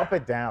 guys. Bump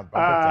it down. Bump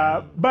it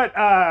down. But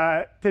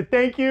to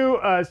thank you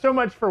so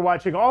much for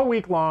watching all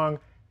week long.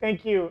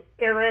 Thank you,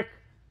 Eric,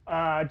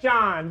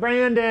 John,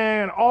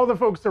 Brandon, all the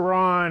folks that were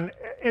on,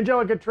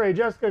 Angelica Trey,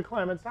 Jessica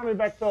Clements, Tommy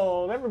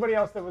Bechtold, everybody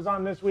else that was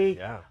on this week,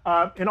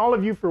 and all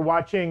of you for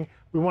watching.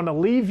 We want to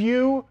leave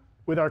you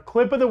with our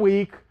clip of the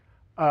week.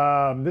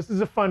 This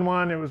is a fun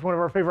one. It was one of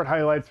our favorite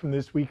highlights from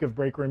this week of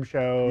Breakroom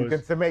shows. You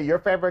can submit your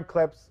favorite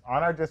clips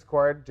on our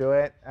Discord. Do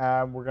it.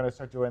 We're going to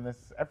start doing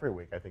this every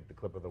week, I think, the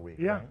clip of the week.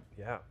 Yeah. Right?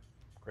 Yeah.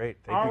 Great.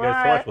 Thank All you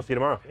guys so right. much. We'll see you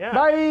tomorrow. Yeah.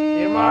 Bye. See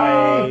you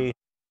tomorrow.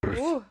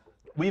 Bye.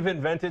 We've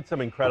invented some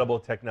incredible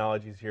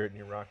technologies here at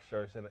New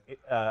Rockstars, and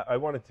I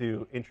wanted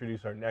to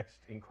introduce our next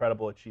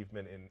incredible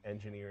achievement in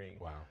engineering.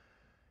 Wow.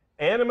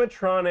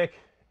 Animatronic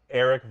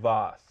Eric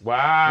Voss. Wow.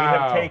 We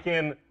have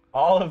taken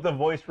all of the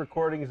voice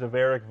recordings of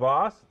Eric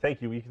Voss.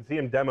 Thank you. You can see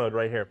him demoed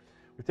right here.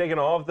 We've taken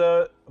all of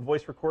the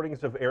voice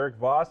recordings of Eric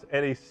Voss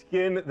and a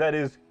skin that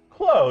is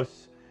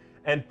close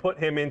and put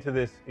him into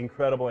this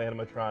incredible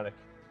animatronic.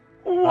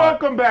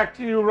 Welcome back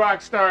to you,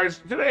 rock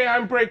stars. Today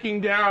I'm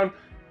breaking down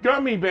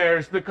Gummy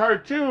Bears, the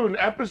cartoon,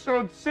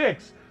 episode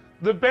 6,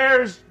 The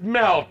Bears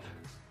melt.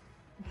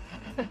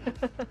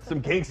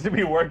 Some kinks to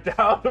be worked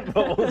out,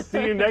 but we'll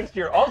see you next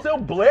year. Also,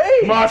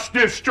 Blade. Must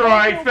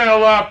destroy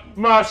Philip.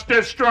 Must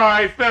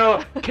destroy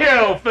Philip.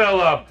 Kill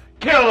Philip.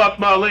 Kill up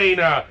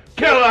Melina.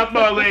 Kill up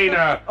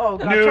Melina. Oh,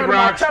 God, Nude turn 'em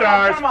rock off, turn 'em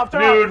off, stars. turn 'em off,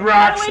 turn 'em off. Nude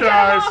rock How do we turn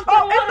 'em stars. off?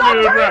 Oh, it's not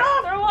Nude turning rock-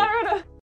 off.